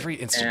bread, every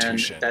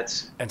institution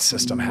and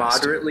system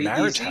moderately has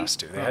to. Marriage easy. has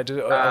to. They had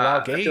to allow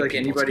gay like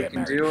people to get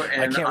married.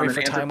 And I can't wait for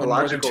a time when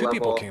more than two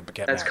people can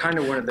get married. That's kind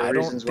of one of the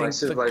reasons why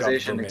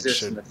civilization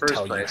exists in the first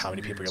place. Tell you how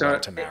many people you're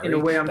allowed to marry. In a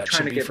way, I'm that trying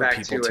should to be get for back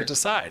people to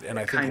decide. And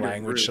I think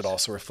language should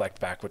also reflect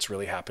back what's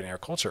really happening in our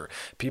culture.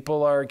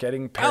 People are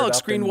getting paired Alex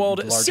up Greenwald,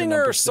 in larger singer,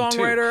 numbers than two,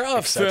 songwriter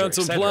of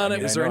Phantom Planet. I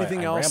mean, is there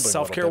anything else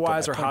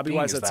self-care-wise or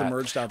hobby-wise that's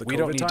emerged out of the COVID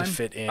time? We don't need to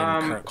fit in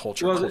current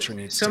culture. Culture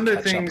needs to catch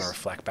up and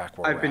reflect back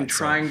where we're at. I've been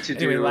trying to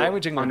do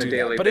on a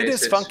daily basis. But it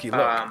is funky.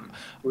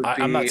 Look,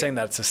 I'm not saying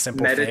that it's a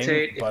simple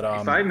thing, but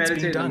if I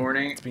meditate in the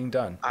morning, it's being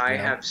done. I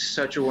have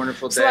such a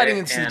wonderful day. Sliding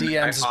into the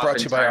DMs is brought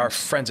to you by our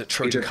friends at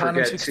Trojan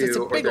Condoms, because it's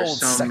a big old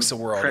sex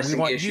world, and we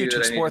want you to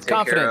explore with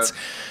confidence.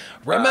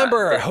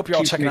 Remember, I hope you're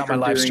all checking out my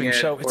live stream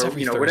show. It's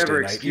every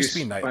Thursday night. It used to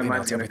be nightly,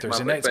 now it's every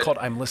Thursday night. It's called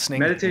I'm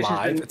Listening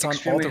Live. It's on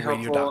all the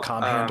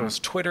radio.com handles,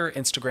 Twitter,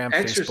 Instagram,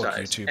 Facebook,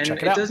 YouTube.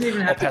 Check it out.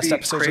 All past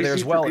episodes are there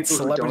as well. It's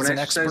celebrities and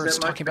experts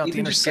talking about the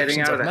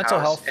intersections of mental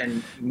health,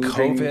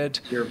 COVID,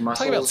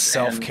 talking about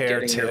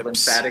self-care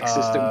tips,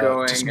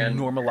 just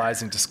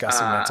normalizing,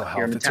 discussing mental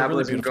health. It's a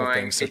really beautiful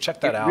thing, so check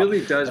that out.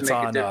 It's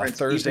on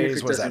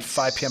Thursdays, what is that,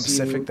 5 p.m.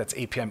 Pacific, that's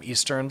 8 p.m.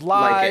 Eastern,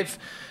 live.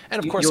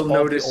 And of course, you'll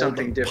all notice the old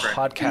something different,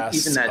 podcasts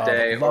even that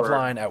day,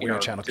 Loveline at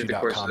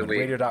WeAreChannel2.com and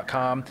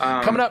Radio.com.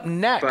 Coming up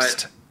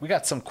next, we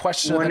got some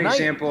questions of the night.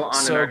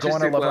 So go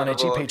on our Loveline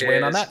IG page, weigh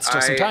in on that. Still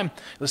some time.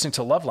 Listening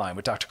to Loveline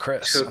with Dr.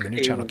 Chris on the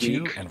new channel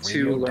Q and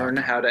Radio. To learn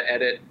how to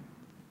edit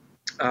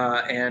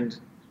and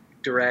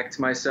direct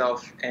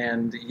myself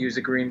and use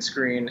a green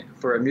screen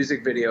for a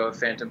music video of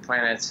Phantom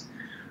Planets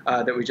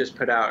that we just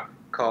put out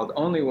called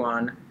Only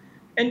One.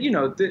 And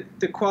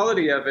the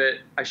quality of it,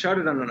 I shot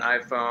it on an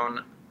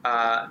iPhone.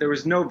 There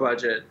was no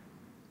budget,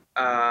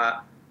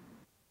 but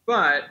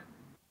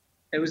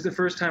it was the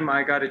first time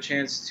I got a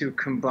chance to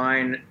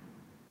combine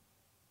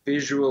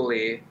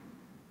visually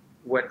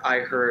what I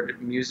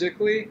heard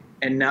musically,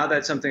 and now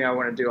that's something I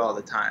want to do all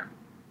the time.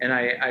 And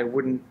I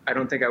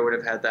don't think I would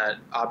have had that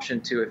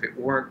option to if it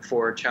weren't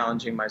for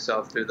challenging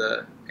myself through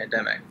the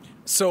pandemic.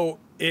 So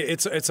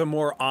it's a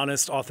more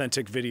honest,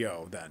 authentic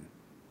video then.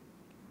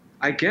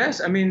 I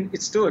guess. I mean,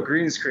 it's still a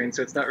green screen,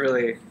 so it's not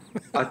really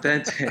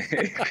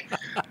authentic.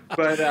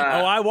 But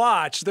I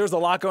watched. There's a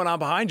lot going on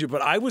behind you,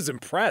 but I was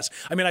impressed.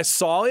 I mean, I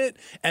saw it,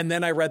 and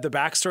then I read the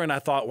backstory, and I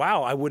thought,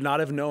 wow, I would not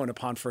have known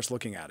upon first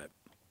looking at it.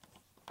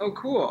 Oh,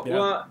 cool. Yeah.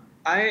 Well,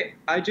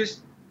 I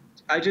just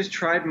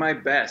tried my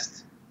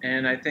best,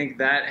 and I think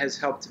that has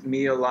helped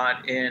me a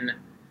lot in,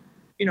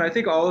 I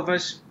think all of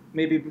us,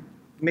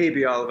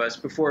 maybe all of us,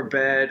 before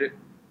bed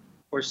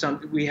or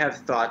we have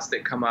thoughts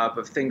that come up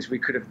of things we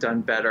could have done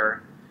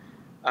better.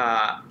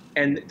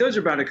 And those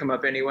are bound to come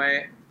up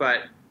anyway,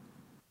 but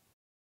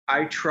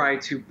I try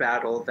to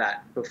battle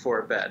that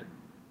before bed.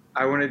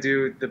 I want to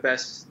do the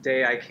best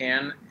day I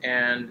can,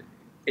 and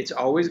it's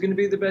always going to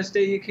be the best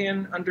day you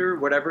can under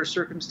whatever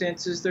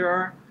circumstances there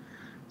are.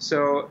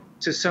 So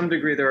to some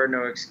degree, there are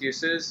no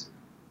excuses.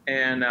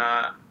 And,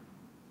 I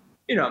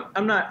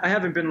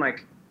haven't been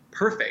like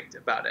perfect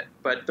about it,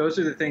 but those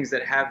are the things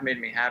that have made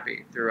me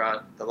happy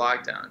throughout the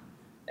lockdown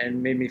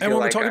and made me feel like. And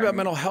when we're talking about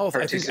mental health,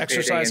 I think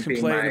exercise can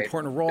play an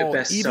important role,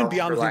 even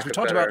beyond the things we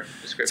talked about.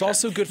 It's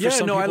also good for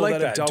some people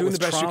that have dealt with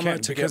trauma,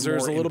 because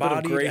there's a little bit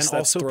of grace, and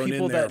also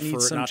people that need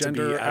some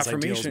gender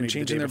affirmation,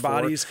 changing their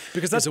bodies,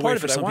 because that's part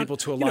of it. I want people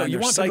to align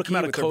their psyche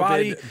with their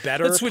body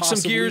better. Let's switch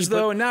some gears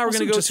though, and now we're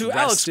going to go to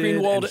Alex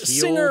Greenwald,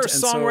 singer,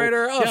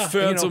 songwriter of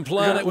Phantom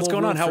Planet. What's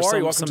going on? How are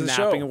you? Welcome to the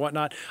show. And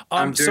whatnot.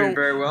 I'm doing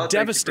very well.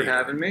 Thank you for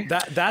having me.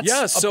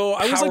 That's so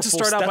I always like to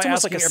start out by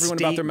asking everyone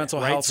about their mental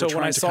health. So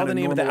when I saw the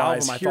name of the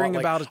album, I hearing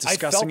about it,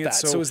 discussing it.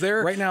 So is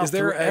there right now? Is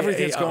there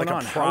everything that's going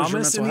on?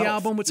 Promise in the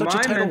album with such a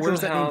title? Where does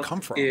that name come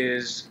from?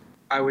 Is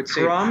I would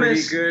say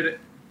pretty good.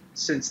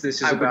 Since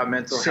this is about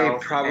mental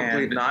health,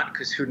 probably not,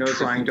 because who knows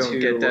if you don't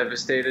get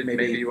devastated,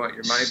 maybe you want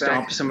your money back.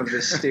 Stomp some of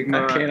the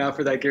stigma. I can't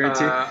offer that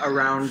guarantee.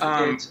 Around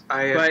it.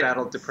 I have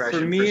battled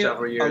depression for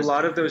several years. A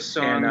lot of those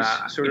songs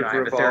sort of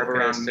revolve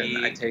around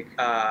me. I take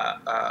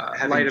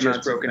having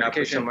just broken up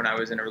with someone I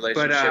was in a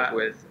relationship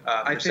with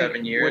for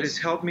 7 years. What has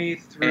helped me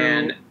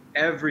through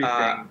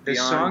everything, the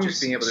songs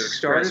just being able to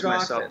express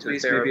myself to a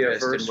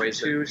therapist in ways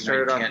that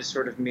started off as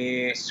sort of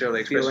me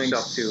necessarily feeling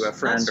to a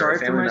friend or a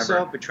family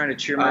member, but trying to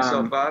cheer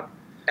myself up.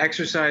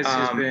 Exercise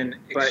has been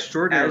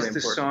extraordinarily important.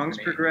 As the songs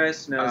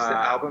progressed, and as the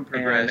album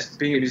progressed,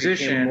 being a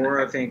musician,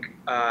 more I think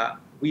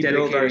we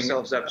build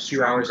ourselves up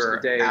stronger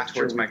a day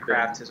towards my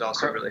craft has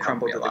also really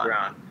crumbled to the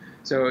ground.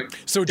 So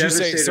would you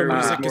say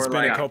music has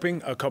been a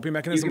coping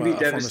mechanism, a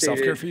form of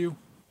self-care for you?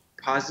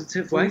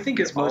 Positively, well, I think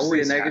it's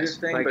mostly a negative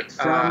thing, but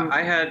from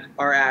I had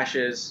our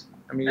ashes.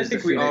 I mean, I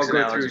think we all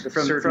go through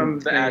from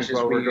the ashes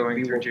while we're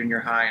going through junior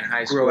high and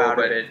high school, out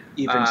of it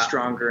even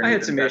stronger. And I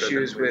had some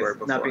issues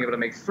with not being able to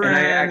make friends.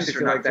 And I actually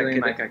feel like feeling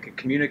like I could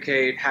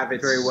communicate, have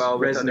it very well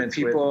with other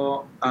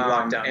people.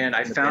 And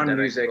I found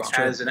music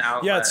as an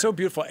outlet. Yeah, it's so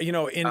beautiful.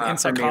 In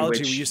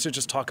psychology, we used to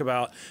just talk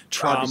about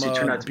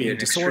trauma being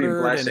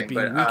disordered and it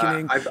being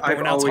weakening. But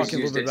we're now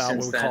talking a little bit about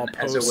what we call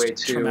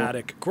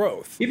post-traumatic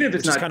growth. Even if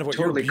it's not kind of what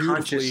you're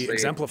beautifully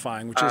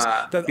exemplifying, which is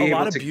that a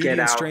lot of beauty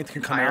and strength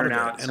can come out of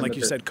it. And like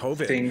you said,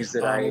 COVID.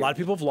 A lot of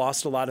people have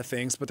lost a lot of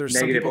things, but there's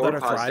some people that are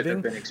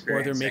thriving,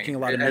 or they're making a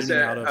lot of meaning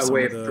out of some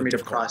of the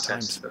difficult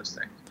times. Those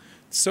things.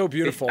 So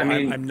beautiful.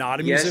 I'm not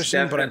a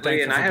musician, but I'm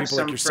thankful for people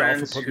like yourself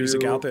who put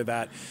music out there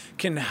that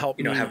can help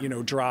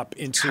me, drop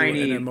into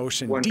an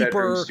emotion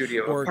deeper,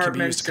 or it can be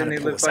used to kind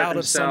of pull us out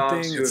of something.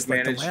 It's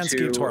like the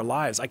landscape to our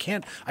lives. I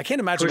can't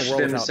imagine a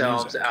world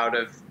without music. Out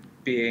of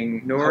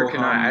being, nor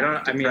can I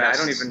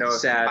don't even know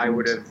if I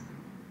would have.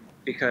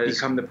 Because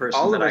become the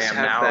person that I am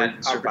now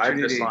and survive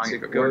this long to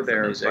go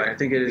there. But I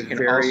think it is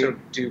very also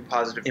do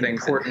positive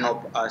things that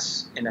help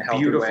us in a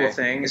healthy beautiful way.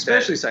 Thing,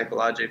 especially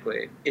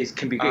psychologically. It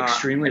can be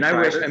extremely. And I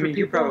wish. I mean,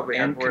 you probably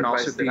and can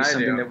also be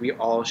something that we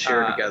all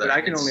share together. But I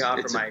can only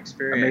offer my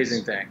experience.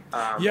 Amazing thing.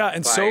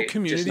 And so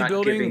community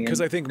building, because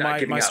I think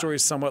my story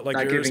is somewhat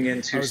like yours.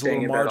 I was a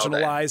little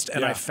marginalized,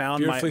 and I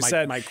found my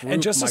group.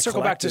 And just to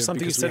circle back to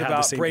something you said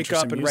about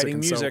breakup and writing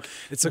music,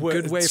 it's a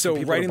good way. So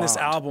writing this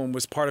album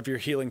was part of your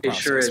healing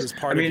process.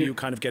 Part of you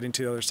kind of getting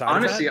to the other side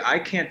honestly, of that? I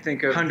can't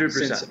think of 100%.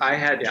 Since I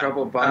had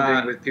trouble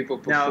bonding with people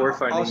before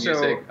finding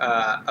music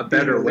a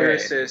better way.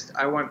 Lyricist,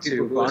 I want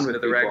people who bond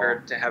with the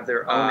record to have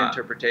their own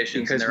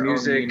interpretations and their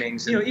own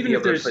meanings, and even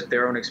if there's put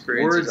their own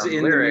experiences words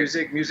in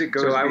the music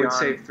goes beyond. I would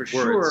say for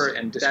sure,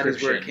 and that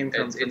is where it came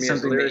from. It's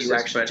something that you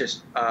actually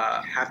just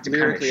have to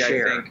kind of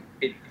share. I think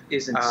it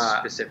isn't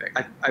specific.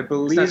 I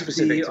believe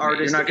the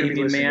artist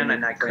Amy Mann,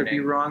 and I could be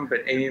wrong, but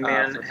Amy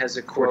Mann has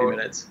a quote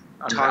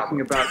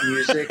talking about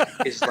music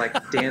is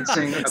like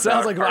dancing.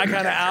 Sounds like my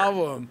kind of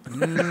album.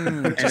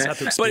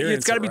 But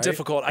it's got to be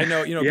difficult. I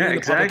know, being in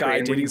the public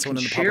eye, dating someone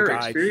in the public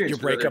eye, your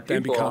breakup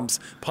then becomes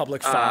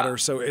public fodder.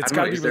 So it's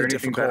got to be really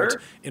difficult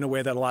in a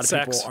way that a lot of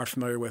people aren't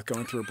familiar with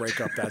going through a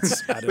breakup.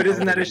 That's but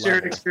isn't that a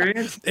shared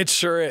experience? It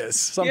sure is.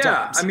 Sometimes.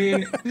 Yeah, I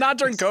mean, not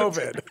during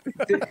COVID.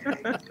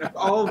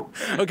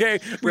 Okay,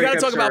 we got to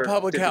talk about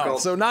public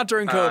health. So not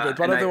during COVID,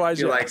 but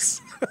otherwise,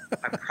 yes.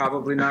 I'm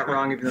probably not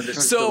wrong, even though this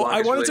is so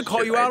I wanted to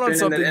call you out on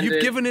something.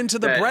 You've given into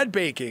the bread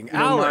baking.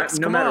 Alex,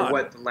 no matter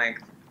what the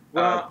length.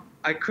 Well,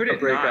 I couldn't. A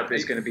breakup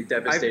is going to be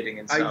devastating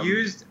in some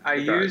I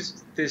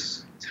used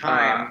this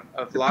time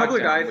of lockdown,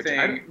 public eye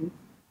thing.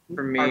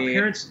 For me, our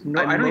parents.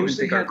 I don't even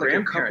think our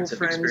grandparents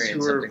have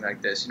experienced something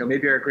like this.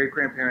 Maybe our great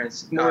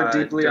grandparents more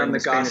deeply on the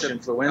gossip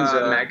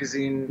influenza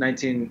magazine,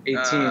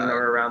 1918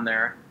 or around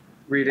there,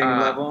 reading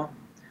level.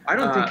 I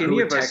don't think any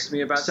of us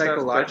me about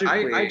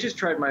psychologically. I just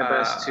tried my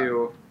best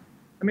to.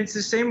 I mean, it's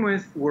the same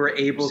with we're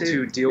able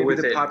to deal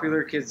with the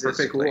popular kids at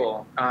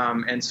school.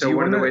 And so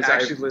one of the ways I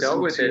actually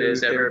dealt with it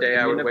is every day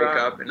I would wake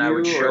up and I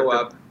would show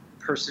up.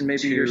 Person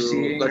maybe you're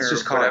seeing, let's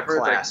just call it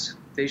class.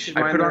 They should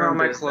I put on all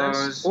my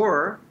clothes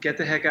or get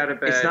the heck out of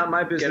bed. It's not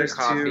my business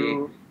get a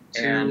coffee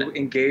to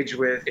engage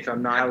with. If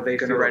I'm not going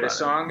to write a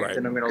song,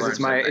 then I'm going to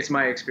learn. It's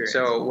my experience.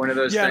 So one of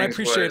those things. Yeah, and I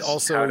appreciate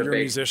also you're a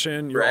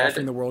musician. You're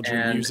offering the world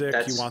your music.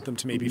 You want them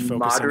to maybe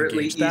focus and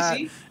engage that,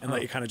 and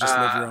let you kind of just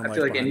live your own life. I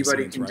feel like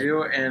anybody can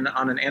do, and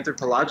on an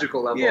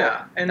anthropological level,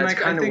 and that's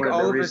kind of one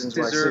of the reasons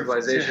why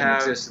civilization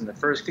exists in the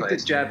first place. I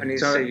think the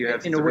Japanese say you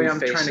have. In a way, I'm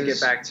trying to get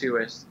back to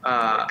is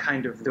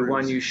kind of the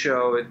one you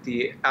show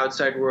the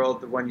outside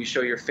world, the one you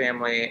show your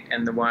family,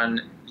 and the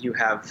one you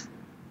have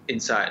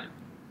inside.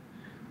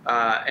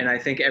 And I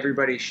think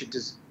everybody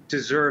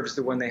deserves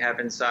the one they have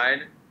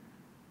inside,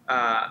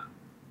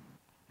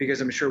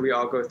 because I'm sure we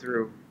all go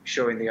through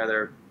showing the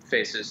other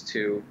faces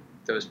to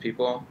those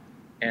people,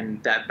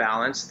 and that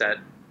balance, that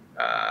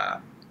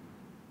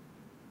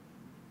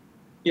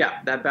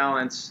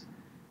balance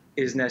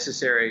is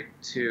necessary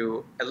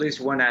to at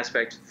least one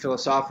aspect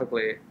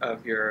philosophically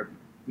of your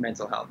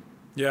mental health.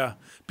 Yeah,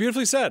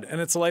 beautifully said. And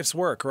it's a life's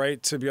work,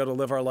 right? To be able to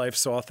live our life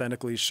so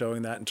authentically,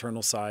 showing that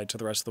internal side to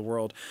the rest of the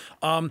world.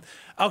 Alex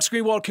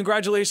Greenwald,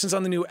 congratulations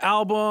on the new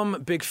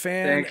album. Big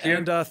fan. Thank you.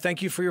 And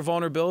thank you for your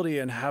vulnerability,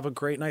 and have a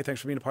great night. Thanks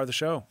for being a part of the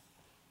show.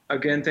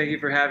 Again, thank you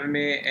for having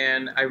me.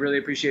 And I really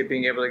appreciate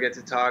being able to get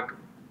to talk,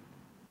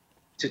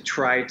 to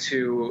try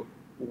to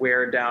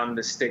wear down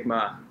the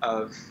stigma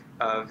of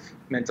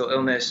mental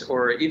illness,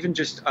 or even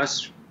just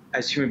us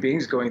as human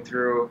beings going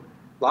through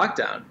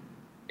lockdown.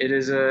 It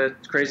is a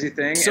crazy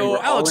thing. So,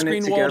 and Alex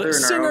Greenwald,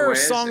 singer,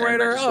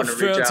 songwriter of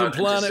Phantom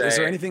Planet. Is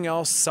there anything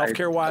else,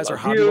 self-care-wise or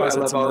hobby-wise,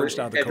 that's emerged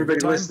out of the COVID time?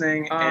 Everybody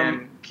listening,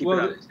 and keep it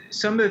up.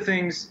 Some of the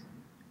things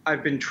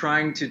I've been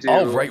trying to do on a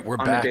daily basis. All right, we're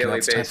back. Now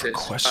it's time for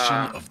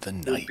question of the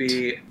night.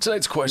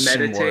 Tonight's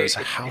question was,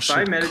 how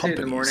should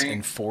companies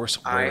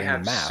enforce wearing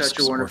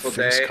masks or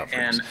face coverings?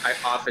 And I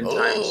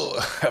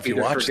oftentimes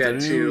either forget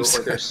to,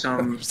 or there's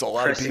some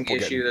pressing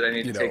issue that I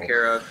need to take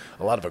care of.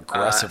 A lot of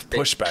aggressive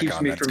pushback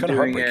on that. It's kind of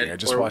heartbreaking. I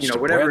just watched a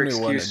brand new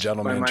one, a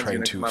gentleman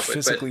trying to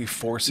physically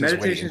force his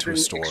way into a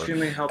store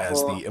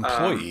as the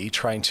employee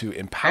trying to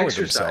empower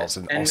themselves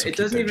and also keep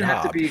their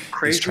job.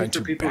 He's trying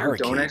to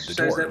barricade the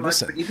door.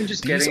 Listen,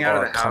 these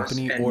are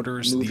company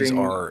orders. These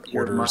are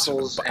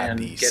orders at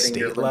the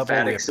state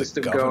level. We have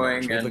the governor.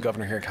 We have the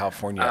governor here in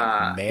California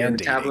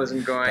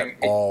mandating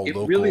that all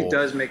local, it really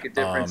does make a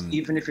difference,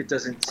 even if it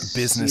doesn't.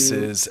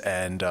 Businesses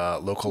and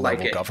local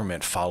level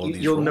government follow these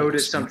rules. You'll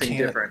notice something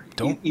different.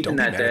 Don't be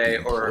mad at the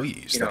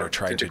employees that are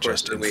trying to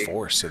just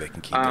enforce so they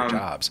can keep their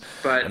jobs.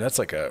 And that's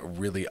like a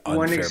really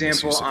unfair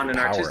misuse of power. One example on an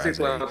artistic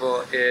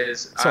level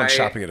is someone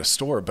shopping at a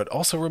store, but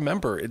also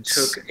remember,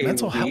 it's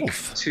mental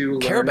health.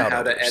 Care about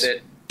others.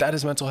 That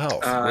is mental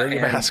health. Wear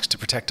your mask to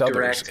protect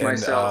others. And,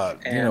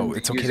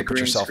 it's okay to put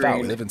yourself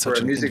out. We live in such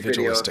an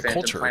individualistic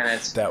culture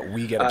that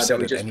we get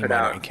upset at any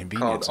minor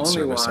inconvenience in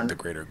service of the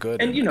greater good.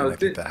 And, I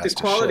think that has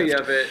the quality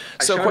of it.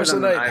 So, question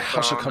of the night,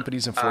 how should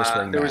companies enforce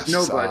wearing masks? There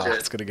was no budget.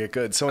 It's going to get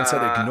good. Someone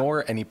said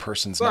ignore any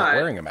person's not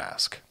wearing a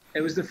mask. It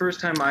was the first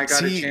time I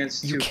got a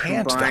chance to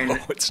combine. Though.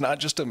 It's not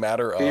just a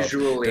matter of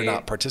they're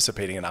not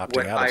participating and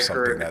opting out of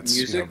something that's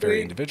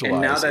very individualized.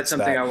 And now that's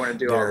something I want to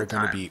do all the time. They're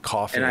going to be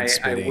coughing and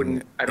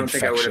spitting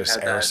infectious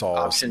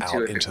aerosols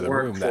out into the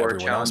room that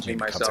everyone else maybe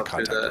comes in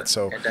contact with.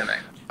 So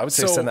I would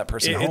say send that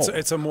person home.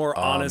 It's a more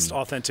honest,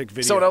 authentic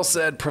video. Someone else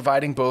said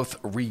providing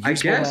both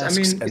reusable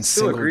masks and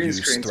single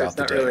use throughout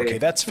the day. Okay,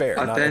 that's fair.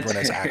 Not everyone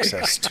has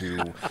access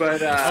to.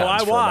 But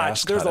I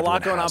watched. There's a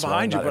lot going on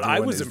behind you, but I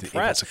was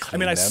impressed. I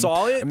mean, I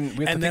saw it.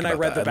 And then I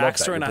read the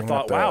backstory and I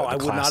thought, wow, I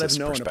would not have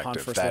known upon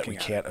first looking at it. We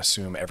can't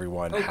assume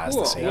everyone has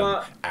the same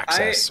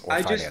access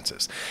or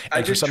finances.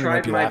 And for some, you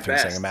might be laughing,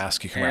 saying a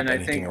mask, you can wrap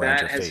anything around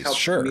your face.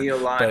 Sure,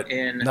 but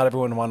not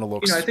everyone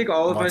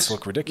wants to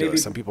look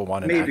ridiculous. Some people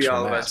want an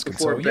actual mask. And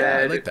so, yeah,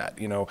 I like that.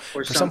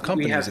 For some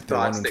companies, if they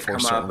want to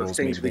enforce certain rules,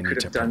 maybe they need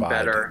to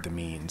provide the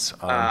means.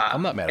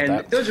 I'm not mad at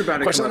that. Those are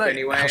bound to come up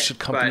anyway. How should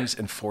companies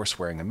enforce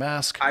wearing a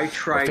mask or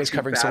face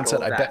covering? Someone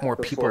said, I bet more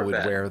people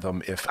would wear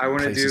them if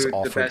places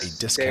offered a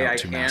discount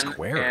to mask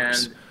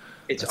wearers.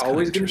 It's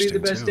always going to be the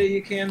best day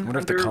you can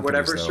under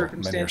whatever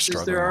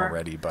circumstances there are.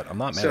 Already, but I'm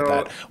not mad at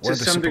that. One of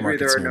the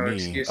supermarkets near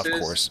me, of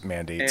course,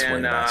 mandates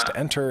wearing a mask to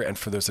enter, and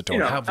for those that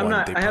don't have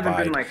one, they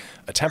provide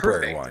a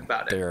temporary one.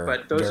 But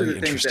those are the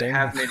things that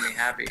have made me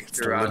happy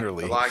throughout the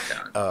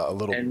lockdown. A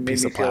little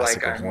piece of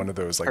plastic with one of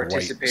those like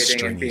white,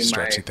 stringy,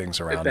 stretchy things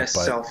around it.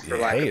 But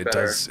hey,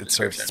 it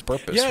serves its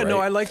purpose. Yeah, no,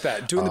 I like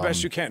that. Doing the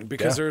best you can,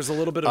 because there's a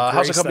little bit of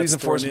grace that's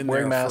thrown in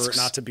there for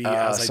not to be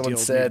as ideal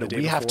as the day before.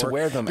 We have to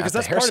wear them at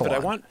the hair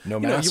salon.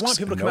 You want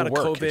people to come out of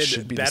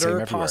COVID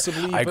better,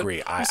 possibly. I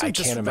agree. I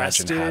can't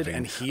imagine having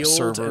and healed, a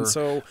server, and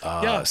so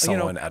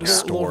someone at a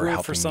store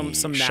helping some me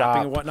napping shop,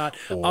 and whatnot.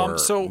 Or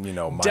so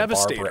my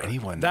Devastator, barber,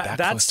 anyone that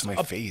close to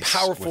my face.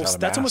 Powerful.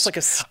 That's almost like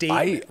a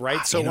statement,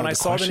 right? So when I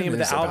saw the name of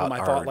the album,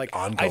 I thought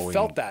I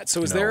felt that.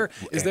 So is there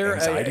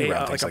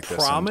a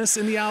promise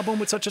in the album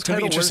with such a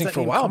title? It's interesting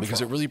for a while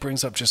because it really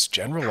brings up just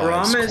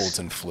generalized colds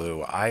and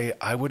flu.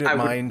 I wouldn't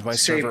mind my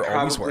server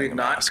always wearing a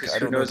mask. I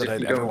don't know that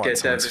I'd ever want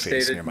someone's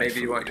face near my food.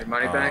 Maybe you want your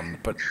money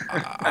back. But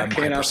I'm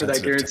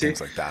hypersensitive to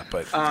things like that.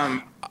 But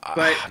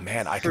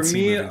man, I can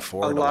see moving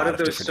forward a lot of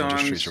different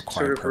industries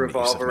require permanent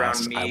use of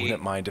masks. I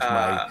wouldn't mind if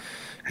my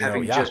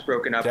having just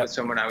broken up with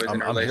someone I was in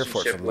a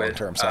relationship with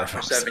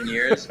for 7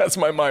 years. That's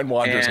my mind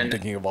wanders. I'm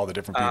thinking of all the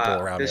different people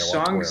around me I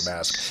want to wear a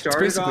mask. It's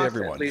basically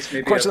everyone.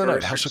 Question of the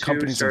night: how should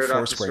companies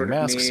enforce wearing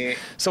masks?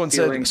 Someone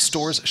said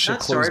stores should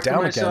close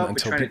down again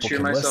until people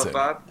can listen.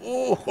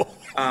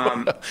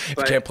 If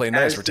you can't play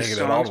nice, we're taking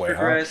it all the way,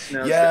 huh?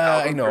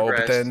 Yeah, I know,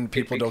 but then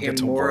people don't get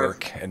to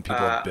work and people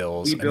have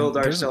bills. And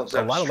there's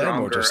a lot of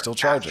landlords are still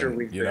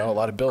charging. A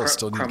lot of bills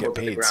still need to get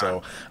paid.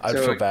 So I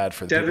feel bad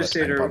for the people that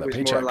depend upon that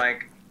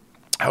paycheck.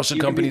 How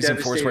should companies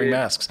enforce wearing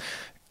masks?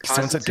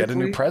 Someone said, get a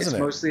new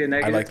president.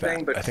 I like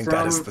that. I think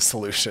that is the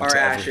solution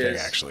to everything,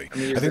 actually.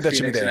 I think that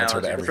should be the answer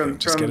to everything.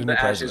 Just get a new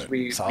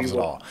president. Solves it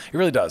all. It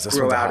really does. This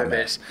one's a hot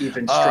mess.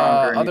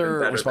 Other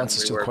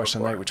responses to the question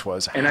tonight, which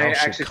was,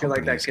 how should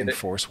companies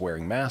enforce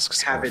wearing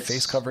masks or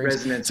face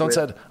coverings? Someone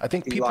said, I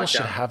think people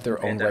should have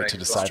their own right to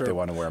decide if they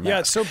want to wear a mask. Yeah,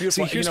 it's so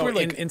beautiful. See, here's where,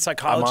 in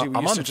psychology,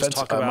 we used to just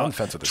talk about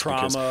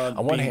trauma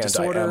being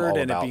disordered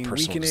and it being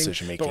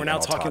weakening, but we're now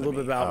talking a little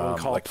bit about what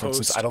we call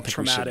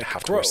post-traumatic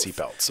growth,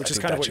 which is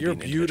kind of what you're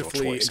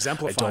beautifully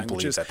exemplifying,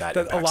 which is that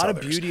a lot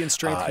of beauty and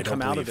strength can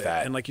come out of it.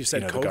 And like you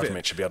said,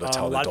 COVID,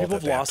 a lot of people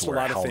have lost a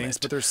lot of things,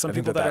 but there's some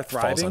people that are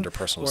thriving or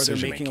they're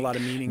making a lot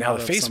of meaning out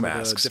of some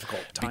of the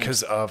difficult times.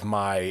 Because of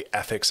my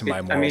ethics and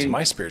my morals and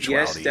my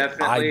spirituality,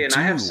 I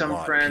do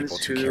want people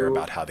to care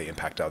about how they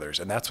impact others,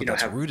 and that's what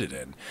that's rooted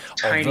in.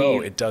 Although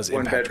it does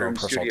impact our own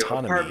personal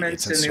autonomy,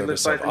 it's in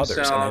service of others,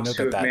 and I know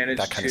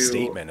that kind of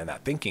statement and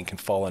that thinking can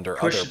fall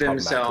under other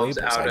problematic labels.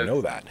 I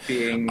know that.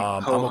 I'm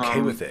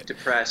okay with it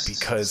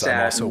because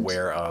I'm also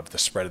aware of the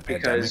spread of the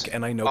pandemic,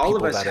 and I know people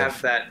that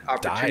have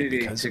died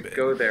because of it.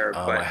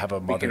 I have a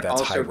mother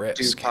that's high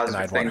risk, and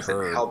I'd want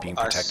her being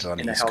protected on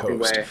the East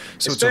Coast.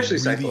 So it's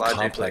a really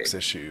complex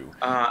issue.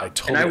 I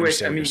totally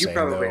understand what you're saying,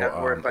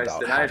 though,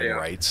 about having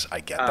rights. I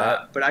get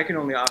that. But I can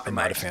only offer I'm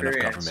not a fan of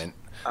government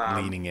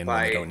leaning in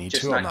when you don't need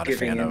to. I'm not a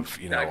fan of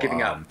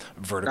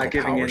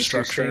vertical power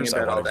structures.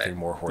 I want everything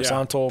more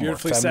horizontal, more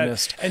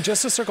feminist. And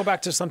just to circle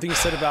back to something you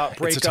said about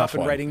breakup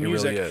and writing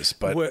music, it really is,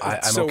 but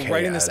I'm so okay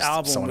writing this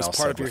album was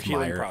part of your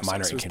healing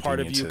process. It was part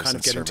of you kind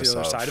of getting to the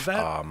other side of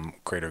that.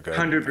 Greater good.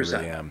 100%. I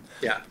really am.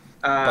 Yeah.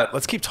 But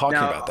let's keep talking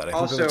about that.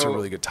 I think that's a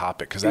really good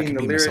topic because that can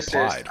be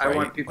misapplied, right? I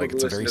want people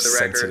it's a very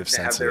sensitive,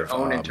 sensitive to have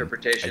their own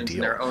interpretations ideal.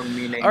 And their own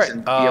meanings all right.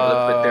 and be able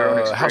to put their own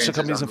experiences how should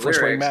companies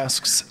enforce wearing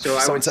masks? So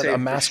someone said a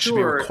mask should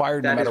be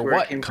required no matter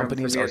what.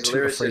 Companies are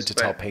too afraid to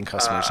tell paying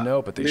customers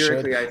no, but they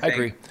should. I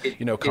agree.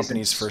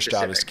 Companies' first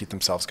job is to keep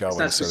themselves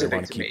going, so they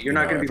want to keep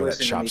everyone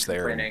that shops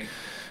there and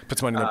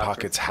puts money in their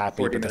pockets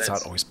happy, but that's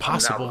not always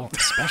possible,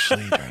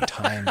 especially during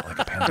time like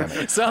a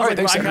pandemic. All right,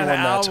 thanks everyone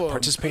that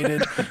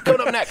participated.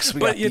 Coming up next,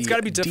 but it's got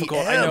to be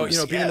difficult. I know,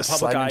 being the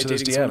public eye,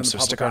 dating someone in the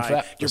public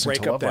eye, your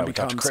breakup then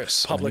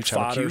becomes public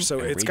fodder. So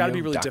it's got to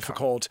be really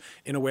difficult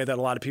in a way that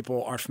a lot of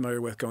people aren't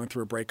familiar with going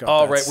through a breakup.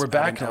 All right, we're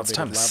back now. It's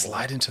time to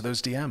slide into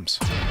those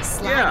DMs.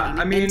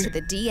 Sliding into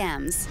the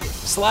DMs.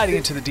 Sliding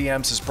into the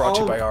DMs is brought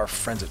to you by our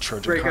friends at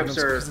Trojan Condoms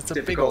because it's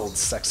a big old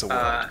sex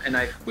award.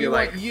 And we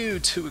want you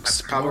to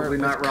explore it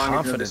with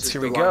confidence.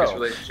 Here we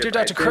go. Dear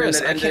Dr.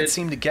 Chris, I can't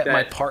seem to get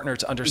my partner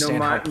to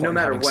understand how important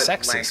having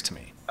sex is to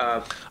me.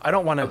 I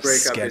don't want to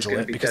schedule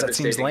it because that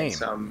seems lame.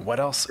 What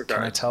else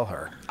can I tell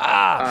her?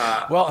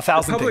 Well,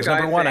 1,000 things.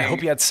 Number one, I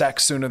hope you had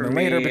sex sooner than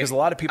later, because a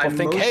lot of people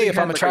think, hey, if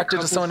I'm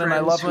attracted to someone and I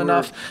love them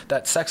enough,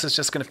 that sex is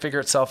just going to figure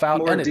itself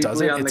out, and it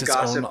doesn't. It's its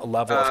own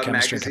level of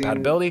chemistry and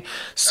compatibility.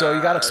 So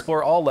you got to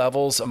explore all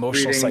levels: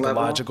 emotional,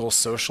 psychological,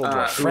 social. Do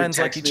our friends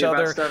like each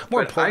other?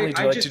 More importantly,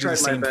 do you like to do the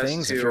same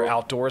things? If you're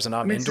outdoors and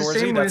I'm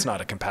indoorsy, that's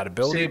not a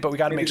compatibility, but we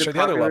got to make sure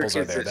the other levels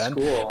are there then.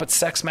 But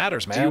sex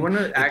matters, man.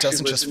 It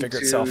doesn't just figure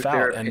itself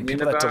out. And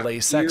people that delay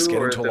sex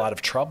get into a lot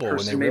of trouble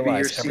when they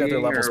realize every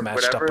other level's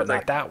matched up, but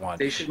not that one.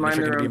 If you're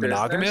going to be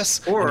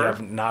monogamous and you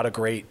have not a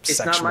great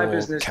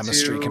sexual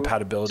chemistry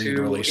compatibility in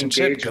the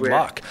relationship, good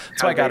luck.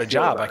 That's why I got a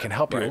job. I can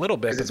help you a little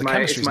bit, but the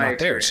chemistry's not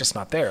there. It's just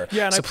not there.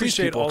 Yeah, and so I please,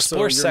 people,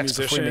 explore sex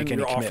before you make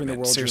any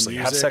commitment. Seriously,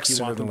 have sex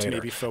sooner than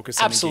later.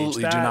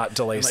 Absolutely do not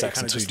delay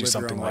sex until you do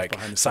something like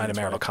sign a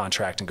marital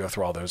contract and go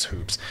through all those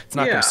hoops. It's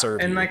not going to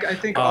serve you. And I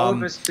think all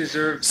of us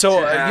deserve.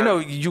 So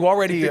you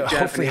already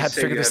hopefully had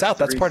figured this out.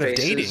 That's part of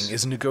dating,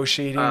 is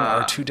negotiating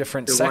our two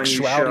different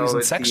sexualities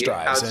and sex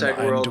drives,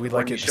 and do we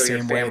like it the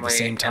same way at the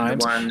same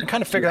times, and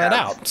kind of figure that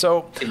out.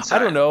 So I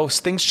don't know,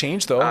 things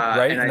change though,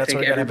 right? And that's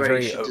why we got to have a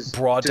very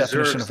broad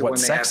definition of what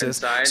sex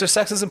is. So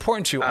sex is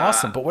important to you,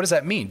 awesome, but what does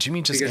that mean? Do you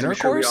mean just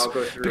intercourse?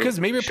 Because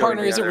maybe your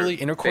partner isn't really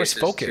intercourse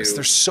focused.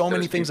 There's so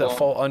many things that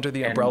fall under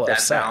the umbrella of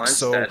sex.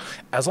 So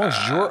as long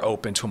as you're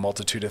open to a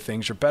multitude of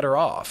things, you're better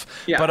off.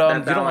 But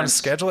you don't want to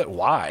schedule it.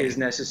 Why?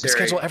 We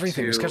schedule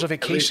everything. We schedule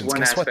vacations.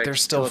 Guess what? They're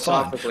still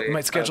fun. We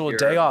might schedule a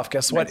day off.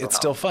 Guess what? It's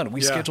still fun.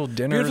 We schedule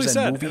dinners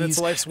and movies,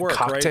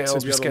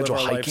 cocktails. We schedule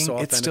hiking.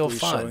 It's still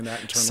fun.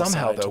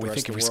 Somehow, though, we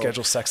think if we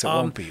schedule sex, it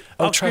won't be.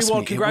 Oh, trust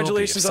me,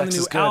 congratulations on the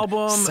new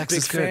album. Sex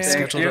is good.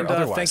 Schedule it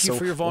otherwise. Thank you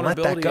for your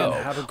vulnerability.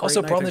 Let that go.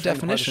 Also, broaden the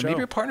definition. Maybe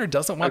your partner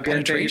doesn't want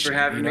penetration.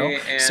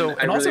 So,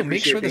 and also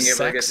make sure the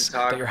sex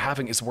that you're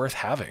having is worth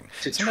having.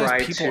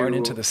 Sometimes people aren't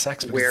into the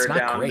sex because it's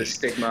not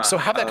great. So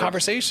have that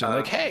conversation.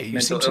 Like, hey, you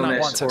seem to not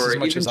want sex as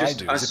much as I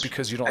do. Is it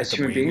because you don't like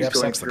the way we have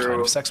sex, the kind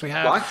of sex we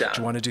have? Do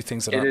you want to do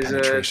things that aren't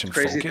penetration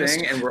focused?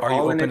 Are you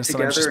open to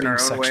sometimes just being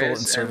sexual in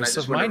service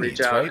of my needs,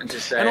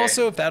 right? And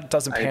also, if that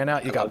doesn't pan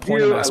out, you got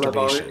porn and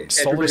masturbation.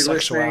 Solar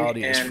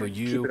sexuality is for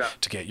you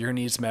to get your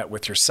needs met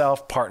with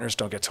yourself. Partners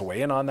don't get to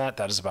weigh in on that.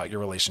 That is about your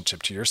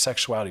relationship to your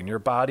sexuality and your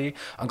body.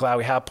 I'm glad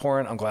we have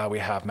porn. I'm glad we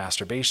have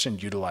masturbation.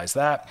 Utilize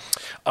that.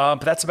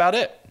 But that's about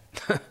it.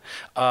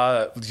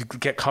 You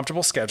get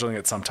comfortable scheduling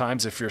it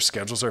sometimes. If your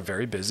schedules are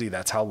very busy,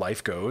 that's how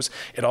life goes.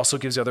 It also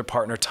gives the other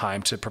partner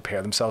time to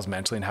prepare themselves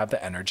mentally and have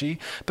the energy.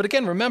 But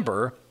again,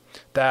 remember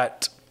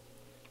that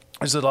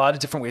there's a lot of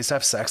different ways to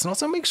have sex, and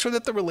also make sure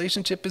that the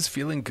relationship is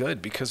feeling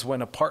good, because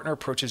when a partner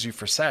approaches you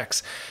for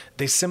sex,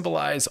 they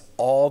symbolize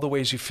all the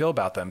ways you feel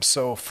about them.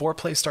 So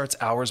foreplay starts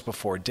hours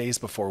before, days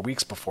before,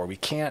 weeks before. We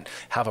can't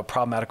have a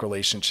problematic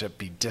relationship,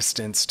 be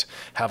distanced,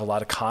 have a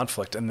lot of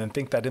conflict, and then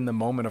think that in the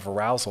moment of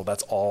arousal,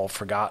 that's all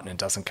forgotten and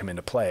doesn't come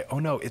into play. Oh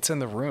no, it's in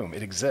the room.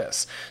 It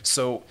exists.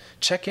 So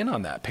check in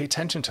on that. Pay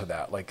attention to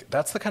that. Like,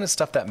 that's the kind of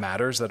stuff that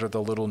matters, that are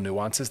the little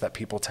nuances that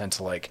people tend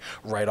to like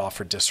write off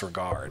or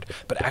disregard,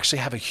 but actually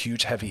have a huge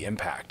heavy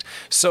impact.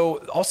 So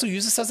also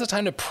use this as a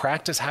time to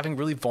practice having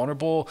really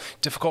vulnerable,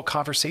 difficult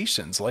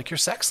conversations like your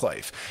sex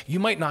life. You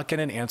might not get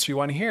an answer you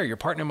want to hear. Your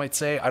partner might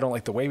say, I don't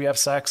like the way we have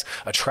sex,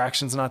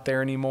 attraction's not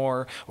there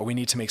anymore, or we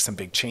need to make some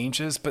big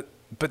changes, but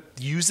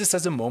use this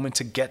as a moment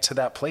to get to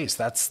that place.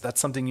 That's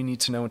something you need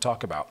to know and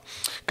talk about.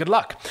 Good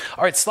luck.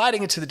 All right,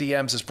 sliding into the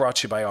DMs is brought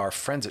to you by our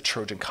friends at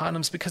Trojan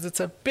Condoms, because it's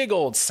a big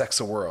old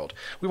sex world.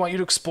 We want you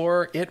to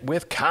explore it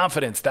with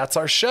confidence. That's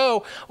our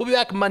show. We'll be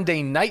back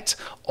Monday night.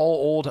 All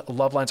old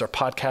Love Lines are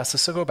podcasts,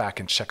 so go back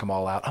and check them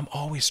all out. I'm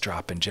always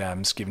dropping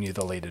gems, giving you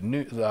the latest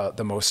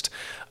the most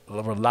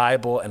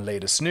reliable and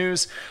latest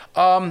news.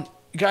 You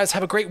guys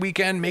have a great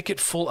weekend. Make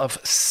it full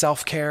of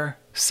self-care,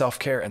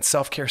 and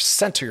self-care.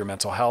 Center your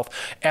mental health.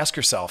 Ask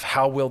yourself,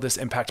 how will this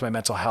impact my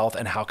mental health,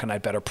 and how can I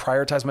better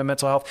prioritize my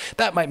mental health?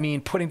 That might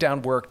mean putting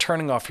down work,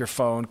 turning off your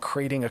phone,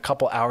 creating a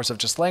couple hours of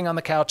just laying on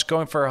the couch,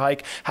 going for a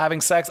hike, having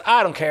sex.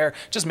 I don't care.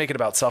 Just make it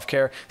about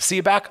self-care. See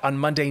you back on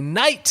Monday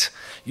night.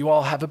 You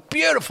all have a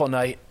beautiful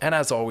night. And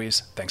as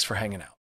always, thanks for hanging out.